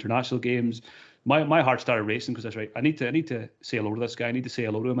work for the international games. My heart started racing because I was right. I need to say hello to this guy. I need to say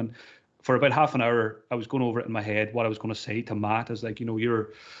hello to him. And for about half an hour, I was going over it in my head, what I was going to say to Matt. I was like, you know,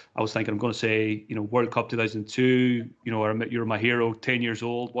 I was thinking I'm going to say, you know, World Cup 2002, you know, you're my hero, 10 years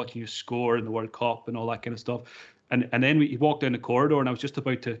old, watching you score in the World Cup and all that kind of stuff. And then he walked down the corridor and I was just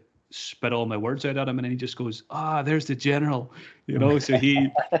about to spit all my words out at him, and then he just goes, there's the general, you know. So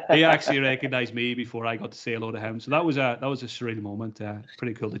he actually recognized me before I got to say hello to him. So that was a surreal moment.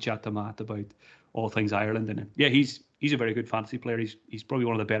 Pretty cool to chat to Matt about all things Ireland. And yeah, he's a very good fantasy player. He's probably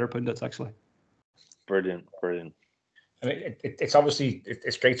one of the better pundits, actually. Brilliant. I mean, it's obviously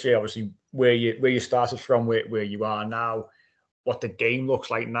it's great to hear obviously where you started from, where you are now, what the game looks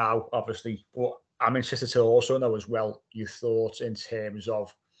like now, obviously. But I'm interested to also know as well your thoughts in terms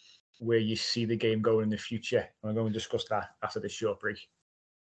of where you see the game going in the future. I'm going to discuss that after this short break.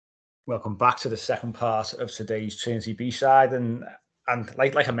 Welcome back to the second part of today's Trinity B-side, and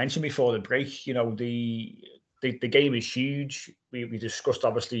like I mentioned before the break, you know, the game is huge. We discussed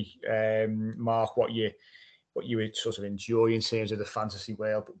obviously, Mark, what you would sort of enjoy in terms of the fantasy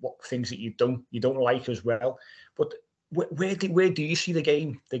world, but what things that you don't like as well. But where do you see the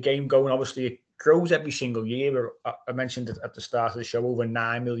game going? Obviously, it grows every single year. I mentioned it at the start of the show, over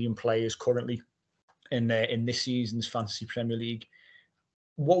 9 million players currently in this season's Fantasy Premier League.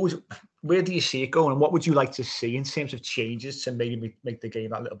 Where do you see it going, and what would you like to see in terms of changes to maybe make the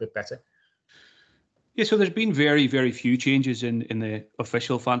game that little bit better? Yeah, so there's been very, very few changes in the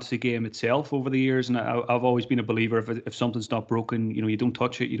official fantasy game itself over the years, and I've always been a believer if something's not broken, you know, you don't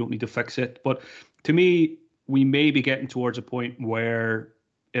touch it, you don't need to fix it. But to me, we may be getting towards a point where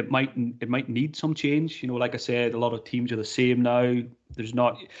it might need some change. You know, like I said, a lot of teams are the same now. There's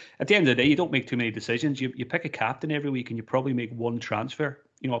not, at the end of the day, you don't make too many decisions. You pick a captain every week and you probably make one transfer.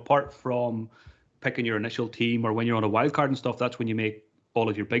 You know, apart from picking your initial team or when you're on a wild card and stuff, that's when you make all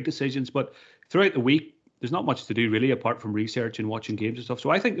of your big decisions. But throughout the week, there's not much to do really apart from research and watching games and stuff.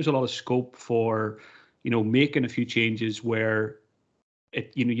 So I think there's a lot of scope for, you know, making a few changes where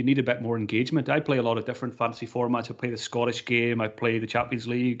you need a bit more engagement. I play a lot of different fantasy formats. I play the Scottish game. I play the Champions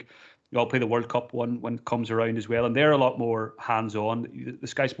League. I'll play the World Cup one when it comes around as well. And they're a lot more hands-on. The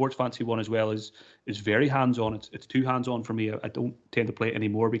Sky Sports Fantasy one as well is very hands-on. It's too hands-on for me. I don't tend to play it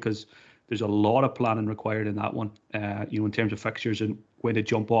anymore because there's a lot of planning required in that one, in terms of fixtures and when to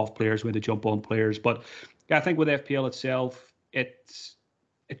jump off players, when to jump on players. But yeah, I think with FPL itself, it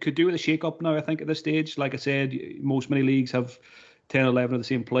could do with a shake-up now, I think, at this stage. Like I said, many leagues have 10, 11 of the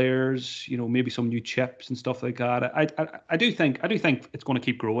same players, you know, maybe some new chips and stuff like that. I do think it's going to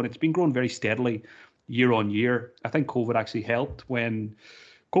keep growing. It's been growing very steadily year on year. I think COVID actually helped. When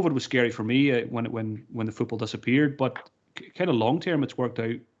COVID was scary for me when the football disappeared, but kind of long term, it's worked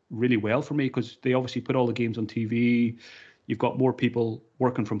out really well for me because they obviously put all the games on TV. You've got more people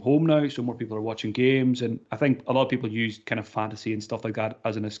working from home now, so more people are watching games. And I think a lot of people use kind of fantasy and stuff like that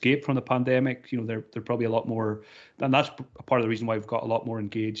as an escape from the pandemic. You know, they're probably a lot more, and that's part of the reason why we've got a lot more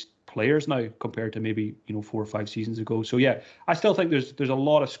engaged players now compared to maybe, 4 or 5 seasons ago. So yeah, I still think there's a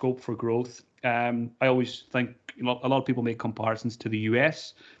lot of scope for growth. I always think, a lot of people make comparisons to the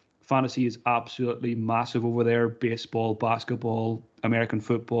US. Fantasy is absolutely massive over there. Baseball, basketball, American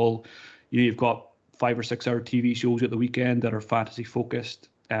football. You've got 5 or 6 hour TV shows at the weekend that are fantasy focused.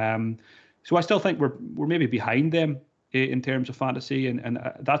 So I still think we're maybe behind them in terms of fantasy, and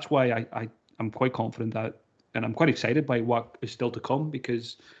that's why I'm quite confident that, and I'm quite excited by what is still to come,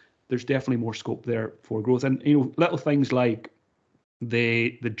 because there's definitely more scope there for growth. And little things like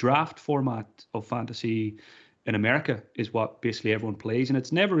the draft format of fantasy in America is what basically everyone plays, and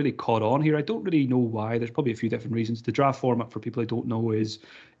it's never really caught on here. I don't really know why. There's probably a few different reasons. The draft format, for people who don't know, is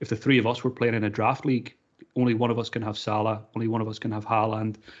if the 3 of us were playing in a draft league, only one of us can have Salah, only one of us can have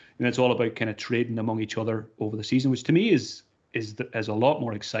Haaland, and it's all about kind of trading among each other over the season, which to me is a lot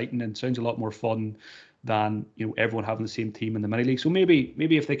more exciting and sounds a lot more fun than everyone having the same team in the mini league. So maybe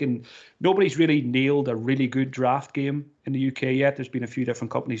if they can, nobody's really nailed a really good draft game in the UK yet. There's been a few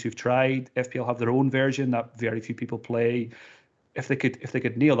different companies who've tried. FPL have their own version that very few people play. if they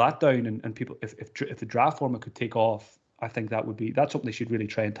could nail that down, and people, if the draft format could take off, I think that's something they should really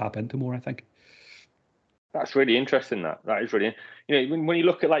try and tap into more, I think. That's really interesting. That is really, when you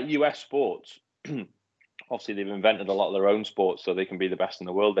look at like US sports, obviously they've invented a lot of their own sports so they can be the best in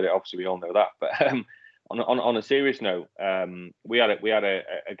the world at it. Obviously we all know that. But on a serious note, we had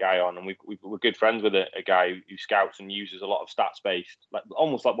a guy on, and we're good friends with a guy who scouts and uses a lot of stats based, like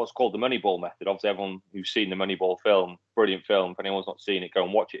almost like what's called the Moneyball method. Obviously everyone who's seen the Moneyball film, brilliant film. If anyone's not seen it, go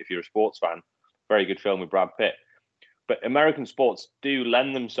and watch it if you're a sports fan. Very good film with Brad Pitt. But American sports do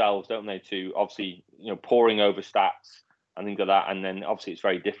lend themselves, don't they, to obviously poring over stats and things like that. And then obviously it's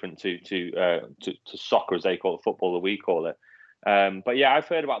very different to soccer, as they call it, football, that we call it. But yeah, I've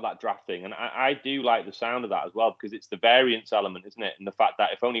heard about that draft thing, and I do like the sound of that as well, because it's the variance element, isn't it? And the fact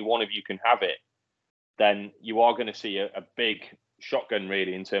that if only one of you can have it, then you are going to see a big shotgun,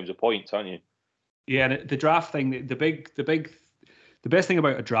 really, in terms of points, aren't you? Yeah, the draft thing, the best thing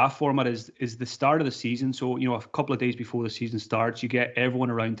about a draft format is the start of the season. So, a couple of days before the season starts, you get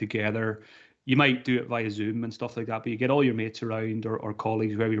everyone around together. You might do it via Zoom and stuff like that, but you get all your mates around or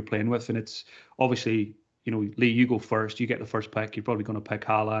colleagues, whoever you're playing with. And it's obviously, Lee, you go first. You get the first pick. You're probably going to pick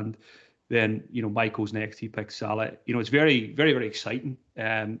Haaland. Then, Mike goes next. He picks Salah. It's very, very, very exciting,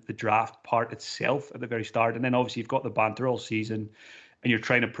 the draft part itself at the very start. And then obviously you've got the banter all season, and you're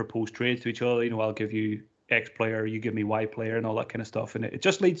trying to propose trades to each other. I'll give you X player, you give me Y player, and all that kind of stuff. And it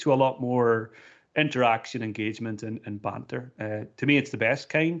just leads to a lot more interaction, engagement, and banter. To me, it's the best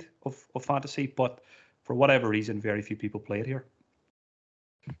kind of fantasy, but for whatever reason, very few people play it here.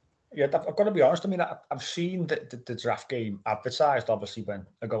 Yeah, I've got to be honest. I mean, I've seen the draft game advertised, obviously, when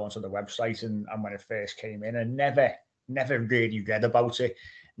I go onto the website and when it first came in, and never really read about it.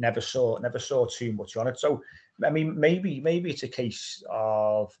 Never saw too much on it. So, I mean, maybe it's a case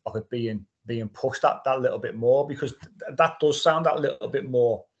of it being pushed that little bit more, because that does sound that little bit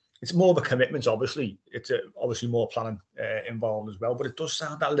more. It's more of a commitment, obviously. It's obviously more planning involved as well, but it does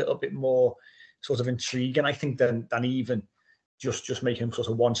sound that little bit more sort of intriguing, I think, than even just making sort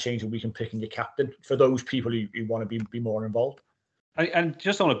of one change a week and picking your captain, for those people who want to be more involved. And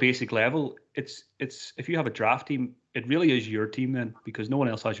just on a basic level, it's if you have a draft team, it really is your team then, because no one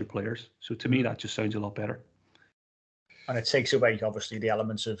else has your players. So to me, that just sounds a lot better. And it takes away, obviously, the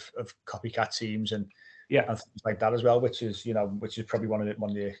elements of copycat teams and things like that as well, which is probably one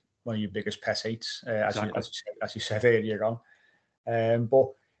of your biggest pet hates, exactly. as you said earlier on.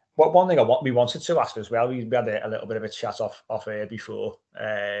 But one thing we wanted to ask as well, we had a little bit of a chat off air before.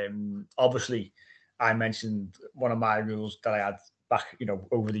 Obviously, I mentioned one of my rules that I had back,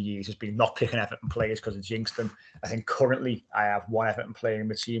 over the years has been not picking Everton players because it jinxed them. I think currently I have one Everton player in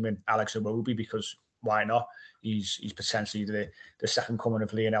the team, in Alex Iwobi, because why not? He's potentially the second coming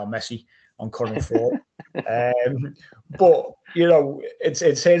of Lionel Messi on current form. But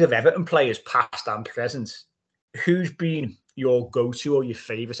in terms of Everton players, past and present, who's been your go-to or your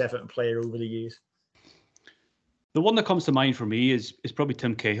favourite Everton player over the years? The one that comes to mind for me is probably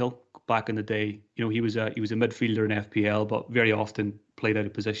Tim Cahill. Back in the day, he was a midfielder in FPL, but very often played out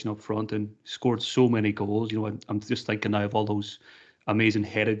of position up front and scored so many goals. I'm just thinking now of all those amazing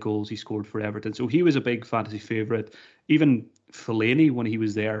headed goals he scored for Everton. So he was a big fantasy favourite. Even Fellaini, when he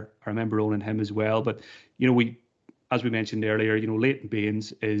was there, I remember owning him as well. But as we mentioned earlier, Leighton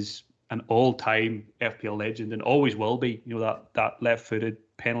Baines is an all-time FPL legend and always will be. That left-footed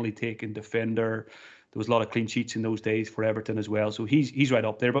penalty taking defender. There was a lot of clean sheets in those days for Everton as well. So he's right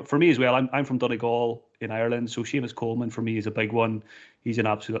up there. But for me as well, I'm from Donegal in Ireland. So Seamus Coleman for me is a big one. He's an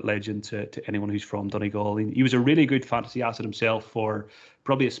absolute legend to anyone who's from Donegal. He was a really good fantasy asset himself for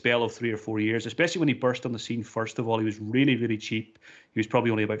probably a spell of 3 or 4 years, especially when he burst on the scene. First of all, he was really, really cheap. He was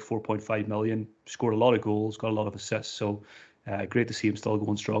probably only about 4.5 million, scored a lot of goals, got a lot of assists. So great to see him still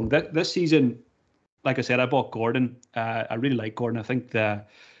going strong. This season, like I said, I bought Gordon. I really like Gordon. I think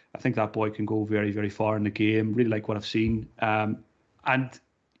that boy can go very, very far in the game. Really like what I've seen. And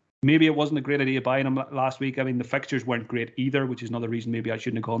maybe it wasn't a great idea buying him last week. I mean, the fixtures weren't great either, which is another reason maybe I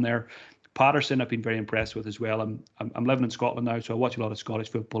shouldn't have gone there. Patterson, I've been very impressed with as well. I'm living in Scotland now, so I watch a lot of Scottish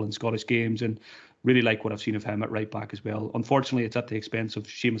football and Scottish games, and really like what I've seen of him at right back as well. Unfortunately, it's at the expense of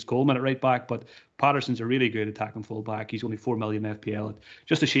Seamus Coleman at right back, but Patterson's a really good attacking full back. He's only 4 million FPL.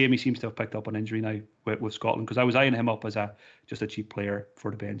 Just a shame he seems to have picked up an injury now with Scotland, because I was eyeing him up as just a cheap player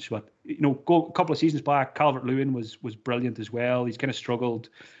for the bench. But a couple of seasons back, Calvert-Lewin was brilliant as well. He's kind of struggled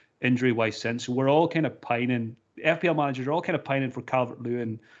injury-wise since. So we're all kind of pining. FPL managers are all kind of pining for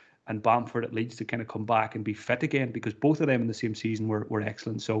Calvert-Lewin and Bamford at Leeds to kind of come back and be fit again, because both of them in the same season were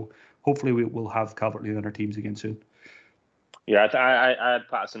excellent. So hopefully we'll have Calvert-Lewin on our teams again soon. Yeah, I had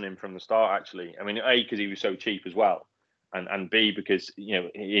Patterson in from the start, actually. I mean, because he was so cheap as well. and B, because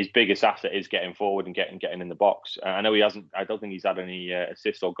his biggest asset is getting forward and getting in the box. I know he hasn't. I don't think he's had any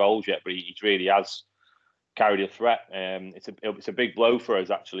assists or goals yet, but he really has carried a threat. It's a big blow for us,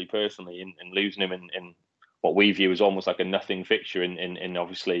 actually, personally, in losing him in what we view as almost like a nothing fixture in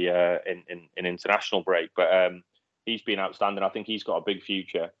obviously in international break. But he's been outstanding. I think he's got a big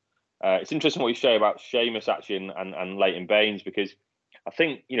future. It's interesting what you say about Seamus actually and Leighton Baines, because I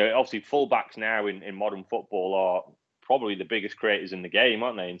think obviously fullbacks now in modern football are probably the biggest creators in the game,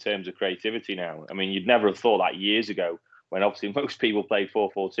 aren't they, in terms of creativity now? I mean, you'd never have thought that years ago, when obviously most people played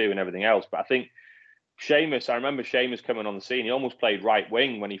 4-4-2 and everything else. But I think I remember Seamus coming on the scene. He almost played right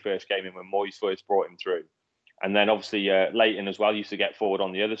wing when he first came in, when Moyes first brought him through. And then obviously Leighton as well used to get forward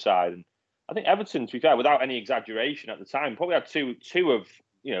on the other side. And I think Everton, to be fair, without any exaggeration at the time, probably had two of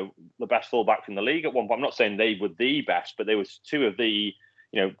the best fullbacks in the league at one point. I'm not saying they were the best, but they were two of the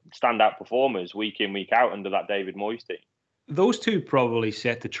standout performers week in, week out under that David Moyes team. Those two probably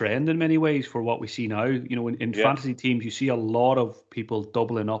set the trend in many ways for what we see now. In fantasy teams, you see a lot of people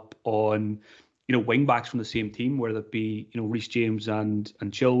doubling up on wing backs from the same team, whether it be Reece James and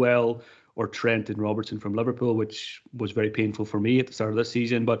Chilwell, or Trent and Robertson from Liverpool, which was very painful for me at the start of this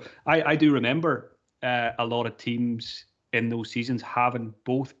season. But I do remember a lot of teams in those seasons having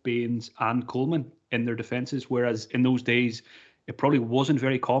both Baines and Coleman in their defences, whereas in those days it probably wasn't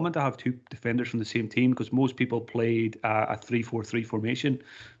very common to have two defenders from the same team, because most people played a 3-4-3 formation.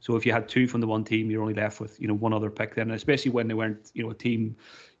 So if you had two from the one team, you're only left with one other pick then, and especially when they weren't a team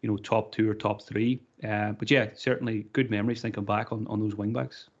top two or top three. But yeah, certainly good memories thinking back on those wing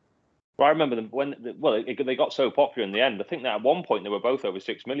backs. Well, I remember them they got so popular in the end. I think that at one point they were both over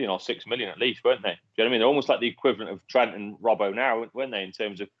 6 million, or 6 million at least, weren't they? Do you know what I mean? They're almost like the equivalent of Trent and Robbo now, weren't they? In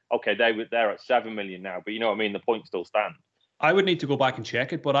terms of, okay, they're at 7 million now, but you know what I mean? The point still stands. I would need to go back and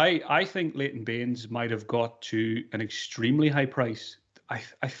check it, but I think Leighton Baines might have got to an extremely high price.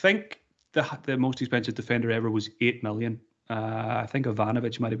 I think the most expensive defender ever was 8 million. I think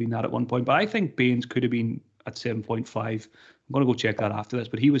Ivanovic might have been that at one point, but I think Baines could have been at 7.5. I'm going to go check that after this,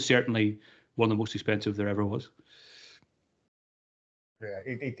 but he was certainly one of the most expensive there ever was. Yeah,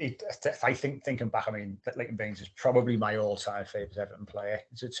 I think thinking back, I mean, Leighton Baines is probably my all-time favourite Everton player,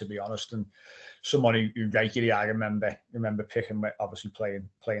 to be honest, and someone who regularly I remember picking, obviously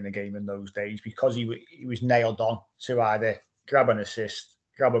playing the game in those days, because he was nailed on to either grab an assist,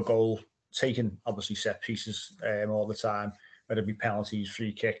 grab a goal, taking obviously set pieces all the time, whether it be penalties,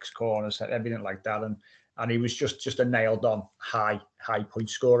 free kicks, corners, everything like that, and he was just a nailed on high point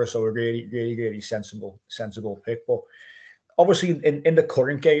scorer, so a really sensible pick. But obviously, in the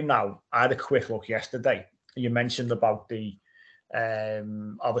current game now, I had a quick look yesterday. You mentioned about the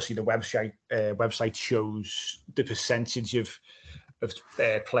obviously the website shows the percentage of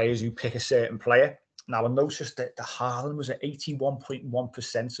players who pick a certain player. Now I noticed that the Haaland was at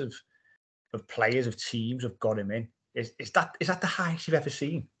 81.1% of players of teams have got him in. Is that the highest you've ever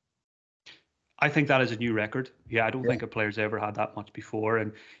seen? I think that is a new record. Yeah, I don't think a player's ever had that much before,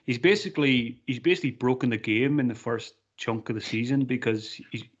 and he's basically broken the game in the first chunk of the season, because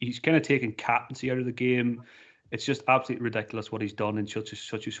he's kind of taken captaincy out of the game. It's just absolutely ridiculous what he's done in such a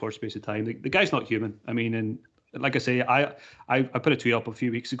short space of time. The guy's not human. I mean, and like I say, I put a tweet up a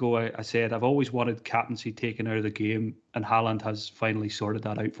few weeks ago. I said I've always wanted captaincy taken out of the game, and Haaland has finally sorted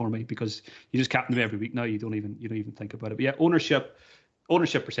that out for me, because you just captain him every week now. You don't even think about it. But yeah, ownership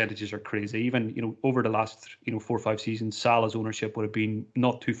percentages are crazy. Even over the last 4 or 5 seasons, Salah's ownership would have been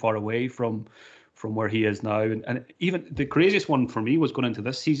not too far away from where he is now. And even the craziest one for me was going into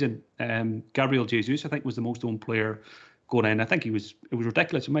this season. Gabriel Jesus, I think, was the most owned player going in. I think it was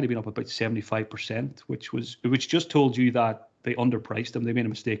ridiculous. It might have been up about 75%, which just told you that they underpriced him. They made a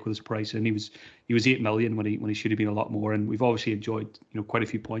mistake with his price, and he was 8 million when he should have been a lot more. And we've obviously enjoyed quite a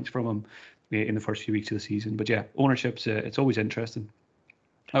few points from him in the first few weeks of the season. But yeah, ownership's it's always interesting.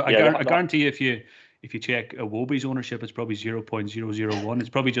 I guarantee if you check Iwobi's ownership, it's probably 0.001. It's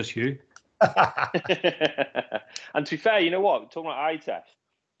probably just you. And to be fair, you know what? Talking about eye test,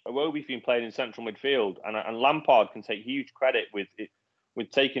 Iwobi's been playing in central midfield, and Lampard can take huge credit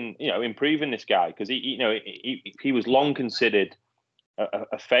with taking improving this guy, because he was long considered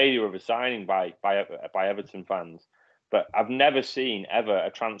a failure of a signing by Everton fans. But I've never seen ever a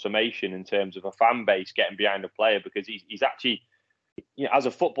transformation in terms of a fan base getting behind a player, because he's actually, as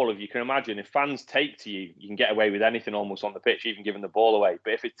a footballer, you can imagine if fans take to you, you can get away with anything almost on the pitch, even giving the ball away.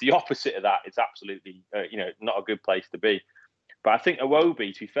 But if it's the opposite of that, it's absolutely not a good place to be. But I think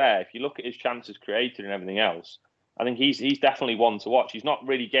Iwobi, to be fair, if you look at his chances created and everything else, I think he's definitely one to watch. He's not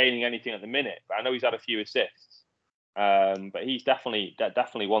really gaining anything at the minute, but I know he's had a few assists. But he's definitely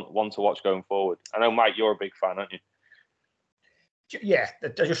one to watch going forward. I know, Mike, you're a big fan, aren't you? Yeah, I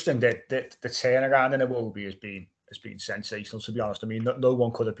just think that the turnaround in Iwobi has been sensational, to be honest. I mean, no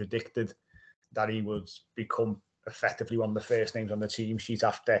one could have predicted that he would become effectively one of the first names on the team sheet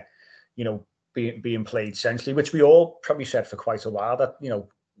after, being played centrally, which we all probably said for quite a while that,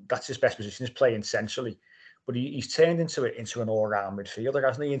 that's his best position, is playing centrally. But he's turned into an all-round midfielder,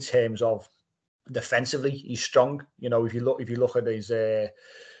 hasn't he? In terms of defensively, he's strong. If you look at his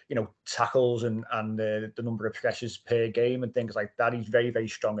tackles and the number of pressures per game and things like that, he's very, very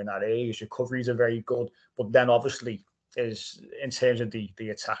strong in that area. His recoveries are very good. But then obviously, in terms of the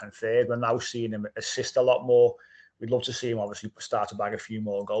attack and third, we're now seeing him assist a lot more. We'd love to see him obviously start to bag a few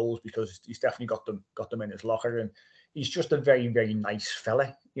more goals, because he's definitely got them in his locker, and he's just a very, very nice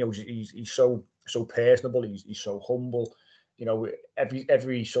fella. He's so personable. He's so humble.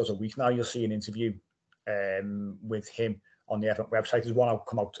 Every sort of week now you'll see an interview with him on the Everton website. There's one I'll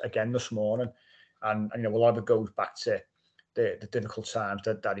come out again this morning, and a lot of it goes back to the difficult times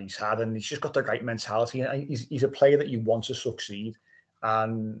that he's had, and he's just got the right mentality. He's a player that you want to succeed.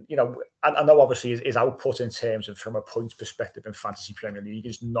 And I know obviously his output in terms of from a points perspective in Fantasy Premier League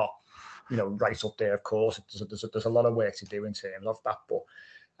is not right up there. Of course, there's a lot of work to do in terms of that, but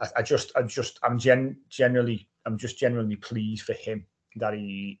I'm genuinely pleased for him that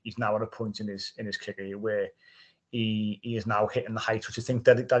he's now at a point in his career where he is now hitting the heights which I think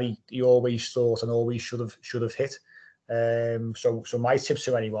that he always thought and always should have hit. So my tips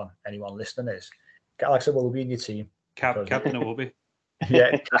to anyone listening is get Alex Iwobi in your team. Captain Iwobi.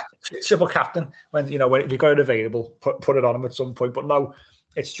 Yeah, simple captain. When if you got it available, put it on him at some point. But no,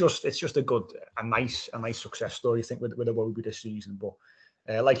 it's just a nice success story, I think, with Iwobi this season.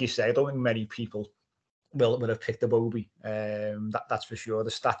 But like you say, I don't think many people will have picked Iwobi. That's for sure. The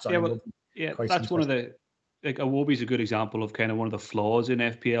stats on him. That's one of the. Iwobi's a good example of kind of one of the flaws in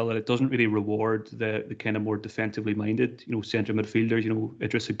FPL, that it doesn't really reward the kind of more defensively minded, centre midfielders,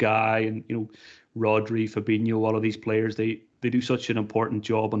 Idrissa Gueye and, Rodri, Fabinho, all of these players, they do such an important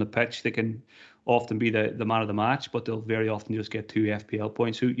job on the pitch. They can often be the man of the match, but they'll very often just get 2 FPL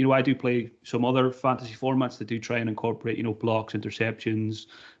points. So, I do play some other fantasy formats that do try and incorporate, blocks, interceptions,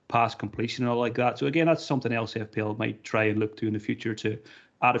 pass completion and all like that. So again, that's something else FPL might try and look to in the future to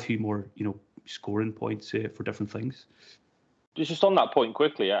add a few more, scoring points for different things. Just on that point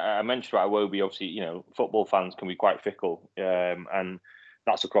quickly, I mentioned about Iwobi. Obviously, football fans can be quite fickle, and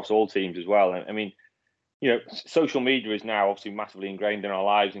that's across all teams as well. I mean, social media is now obviously massively ingrained in our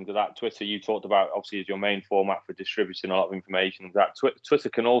lives. Into that, Twitter, you talked about obviously as your main format for distributing a lot of information. That Twitter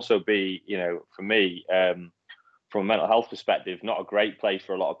can also be, for me, from a mental health perspective, not a great place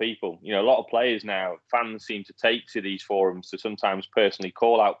for a lot of people. A lot of players now, fans seem to take to these forums to sometimes personally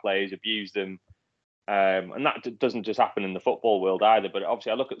call out players, abuse them. And that doesn't just happen in the football world either. But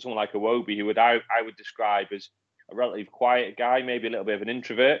obviously I look at someone like Iwobi, who I would describe as a relatively quiet guy, maybe a little bit of an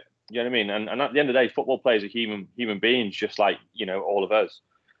introvert. You know what I mean? And at the end of the day, football players are human beings, just like, all of us.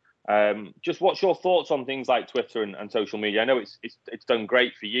 Just what's your thoughts on things like Twitter and social media? I know it's done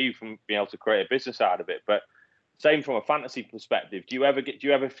great for you from being able to create a business out of it, but same from a fantasy perspective. Do you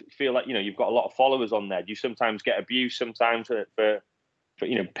ever feel like you've got a lot of followers on there? Do you sometimes get abused sometimes for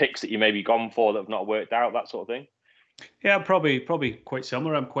picks that you maybe gone for that have not worked out, that sort of thing? Yeah, probably quite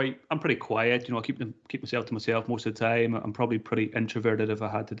similar. I'm pretty quiet. I keep myself to myself most of the time. I'm probably pretty introverted if I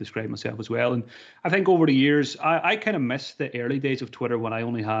had to describe myself as well. And I think over the years, I kind of missed the early days of Twitter when I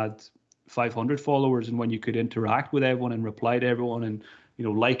only had 500 followers and when you could interact with everyone and reply to everyone and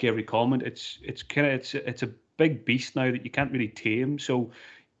like every comment. It's a big beast now that you can't really tame. So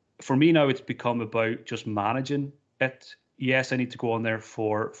for me now, it's become about just managing it. Yes, I need to go on there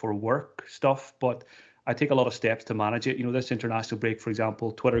for work stuff, but I take a lot of steps to manage it. This international break, for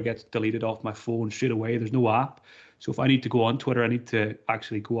example, Twitter gets deleted off my phone straight away. There's no app. So if I need to go on Twitter, I need to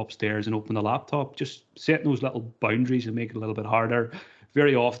actually go upstairs and open the laptop. Just setting those little boundaries and make it a little bit harder.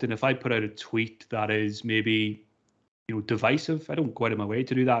 Very often, if I put out a tweet that is maybe divisive, I don't go out of my way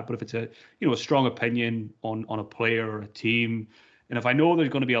to do that. But if it's a strong opinion on a player or a team, and if I know there's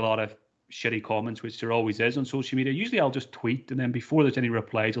going to be a lot of shitty comments, which there always is on social media, usually I'll just tweet, and then before there's any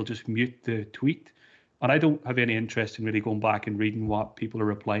replies, I'll just mute the tweet. And I don't have any interest in really going back and reading what people are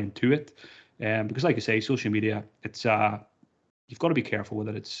replying to it, because like I say, social media, it's you've got to be careful with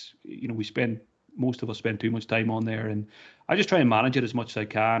it. It's most of us spend too much time on there, and I just try and manage it as much as I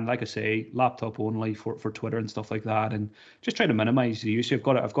can. Like I say, laptop only for Twitter and stuff like that, and just try to minimize the use. I've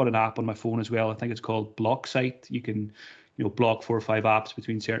got an app on my phone as well. I think it's called Block Site. You can block 4 or 5 apps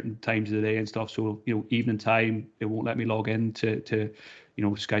between certain times of the day and stuff. So evening time, it won't let me log in to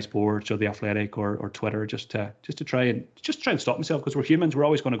Sky Sports or The Athletic or Twitter just to try and stop myself, because we're humans. We're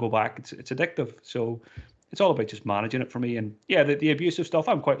always going to go back. It's addictive. So it's all about just managing it for me. And yeah, the abusive stuff,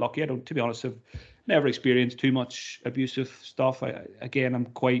 I'm quite lucky. I don't, to be honest, I've never experienced too much abusive stuff. I'm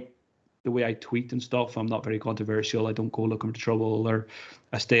quite, the way I tweet and stuff, I'm not very controversial. I don't go looking for trouble, or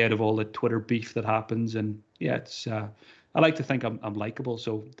I stay out of all the Twitter beef that happens. And yeah, it's I like to think I'm likable,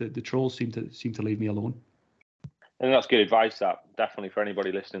 so the trolls seem to leave me alone. I think that's good advice. That definitely for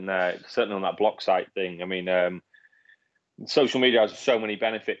anybody listening there, certainly on that block site thing. I mean, social media has so many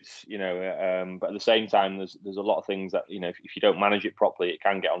benefits, but at the same time, there's a lot of things that if you don't manage it properly, it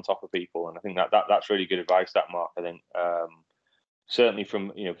can get on top of people. And I think that's really good advice, that Mark. I think certainly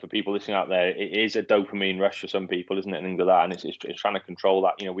from for people listening out there, it is a dopamine rush for some people, isn't it? And things like that, and it's trying to control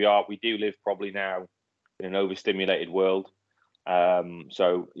that. We do live probably now in an overstimulated world.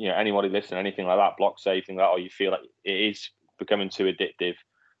 So anybody listening, anything like that, block save, thing like that, or you feel like it is becoming too addictive,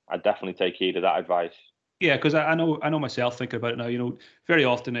 I'd definitely take heed of that advice. Yeah, because I know myself thinking about it now. Very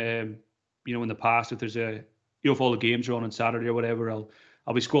often, in the past, if there's if all the games are on Saturday or whatever, I'll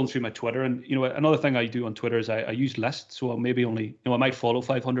be scrolling through my Twitter, and another thing I do on Twitter is I use lists. So maybe only I might follow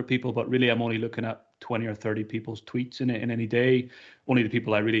 500 people, but really I'm only looking at 20 or 30 people's tweets in any day. Only the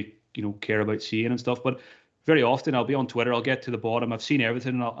people I really care about seeing and stuff. But very often I'll be on Twitter, I'll get to the bottom, I've seen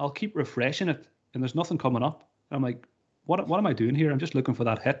everything, and I'll keep refreshing it, and there's nothing coming up. And I'm like, what am I doing here? I'm just looking for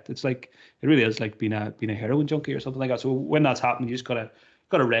that hit. It's like, it really is like being a heroin junkie or something like that. So when that's happening, you just gotta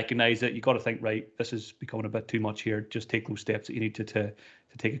recognize it. You gotta think, right, this is becoming a bit too much here. Just take those steps that you need to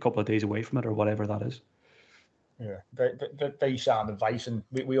take a couple of days away from it, or whatever that is. Yeah, very sound advice, and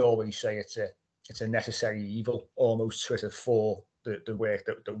we always say it's a necessary evil, almost, Twitter, for the work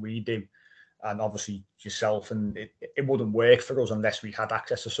that we do. And obviously yourself, and it wouldn't work for us unless we had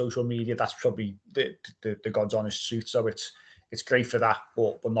access to social media. That's probably the God's honest truth. So it's great for that,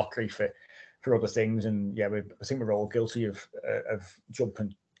 but not great for other things. And yeah, I think we're all guilty of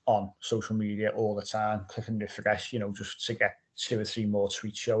jumping on social media all the time, clicking refresh, just to get 2 or 3 more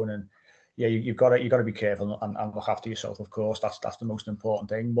tweets showing. And yeah, you've got to be careful and look after yourself. Of course, that's the most important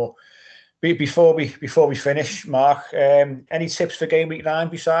thing. But before we finish, Mark, any tips for game week 9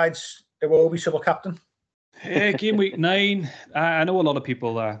 besides there will be civil captain? Game week 9. I know a lot of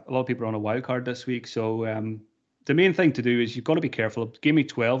people are on a wild card this week, so the main thing to do is you've got to be careful. Game week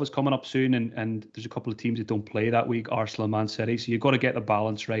 12 is coming up soon, and there's a couple of teams that don't play that week, Arsenal and Man City. So you've got to get the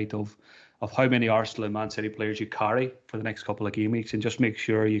balance right of how many Arsenal and Man City players you carry for the next couple of game weeks, and just make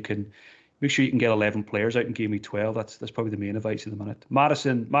sure you can get 11 players out in game week 12. That's probably the main advice at the minute.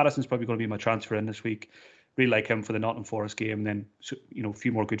 Madison's probably going to be my transfer in this week. Really like him for the Nottingham Forest game, and then a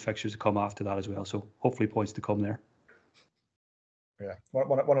few more good fixtures to come after that as well. So hopefully points to come there. Yeah,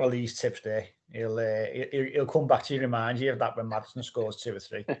 one of these tips there. He'll come back to you, remind you of that when Madison scores 2 or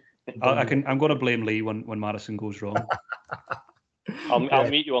 3. I'm going to blame Lee when Madison goes wrong. I'll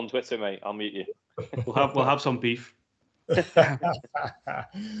meet you on Twitter, mate. I'll meet you. We'll have some beef.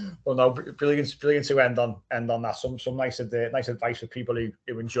 Well, no, brilliant to end on that. Some nice advice for people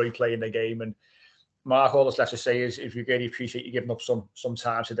who enjoy playing the game. And Mark, all that's left to say is, if you really appreciate you giving up some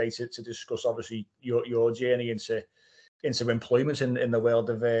time today to discuss, obviously, your journey into employment in the world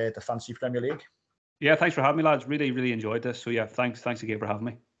of the Fantasy Premier League. Yeah, thanks for having me, lads. Really, really enjoyed this. So yeah, thanks again for having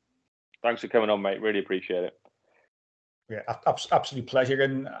me. Thanks for coming on, mate. Really appreciate it. Yeah, absolute pleasure.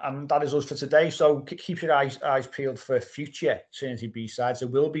 And that is us for today. So keep your eyes peeled for future Trinity B-sides. There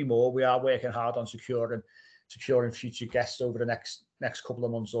will be more. We are working hard on securing future guests over the next couple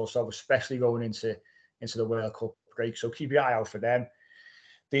of months or so, especially going into the World Cup break. So keep your eye out for them.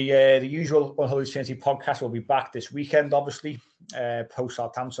 The usual Unholy Trinity podcast will be back this weekend, obviously. Post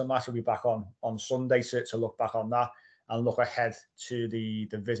Southampton match will be back on Sunday to look back on that and look ahead to the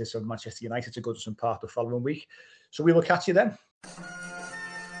visit of Manchester United to Goodison Park the following week. So we will catch you then.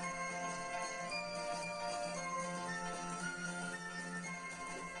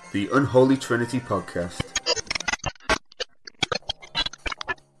 The Unholy Trinity podcast.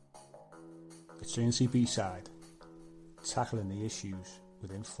 The Trinity B-side, tackling the issues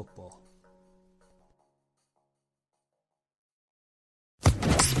within football.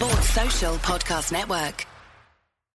 Sports Social Podcast Network.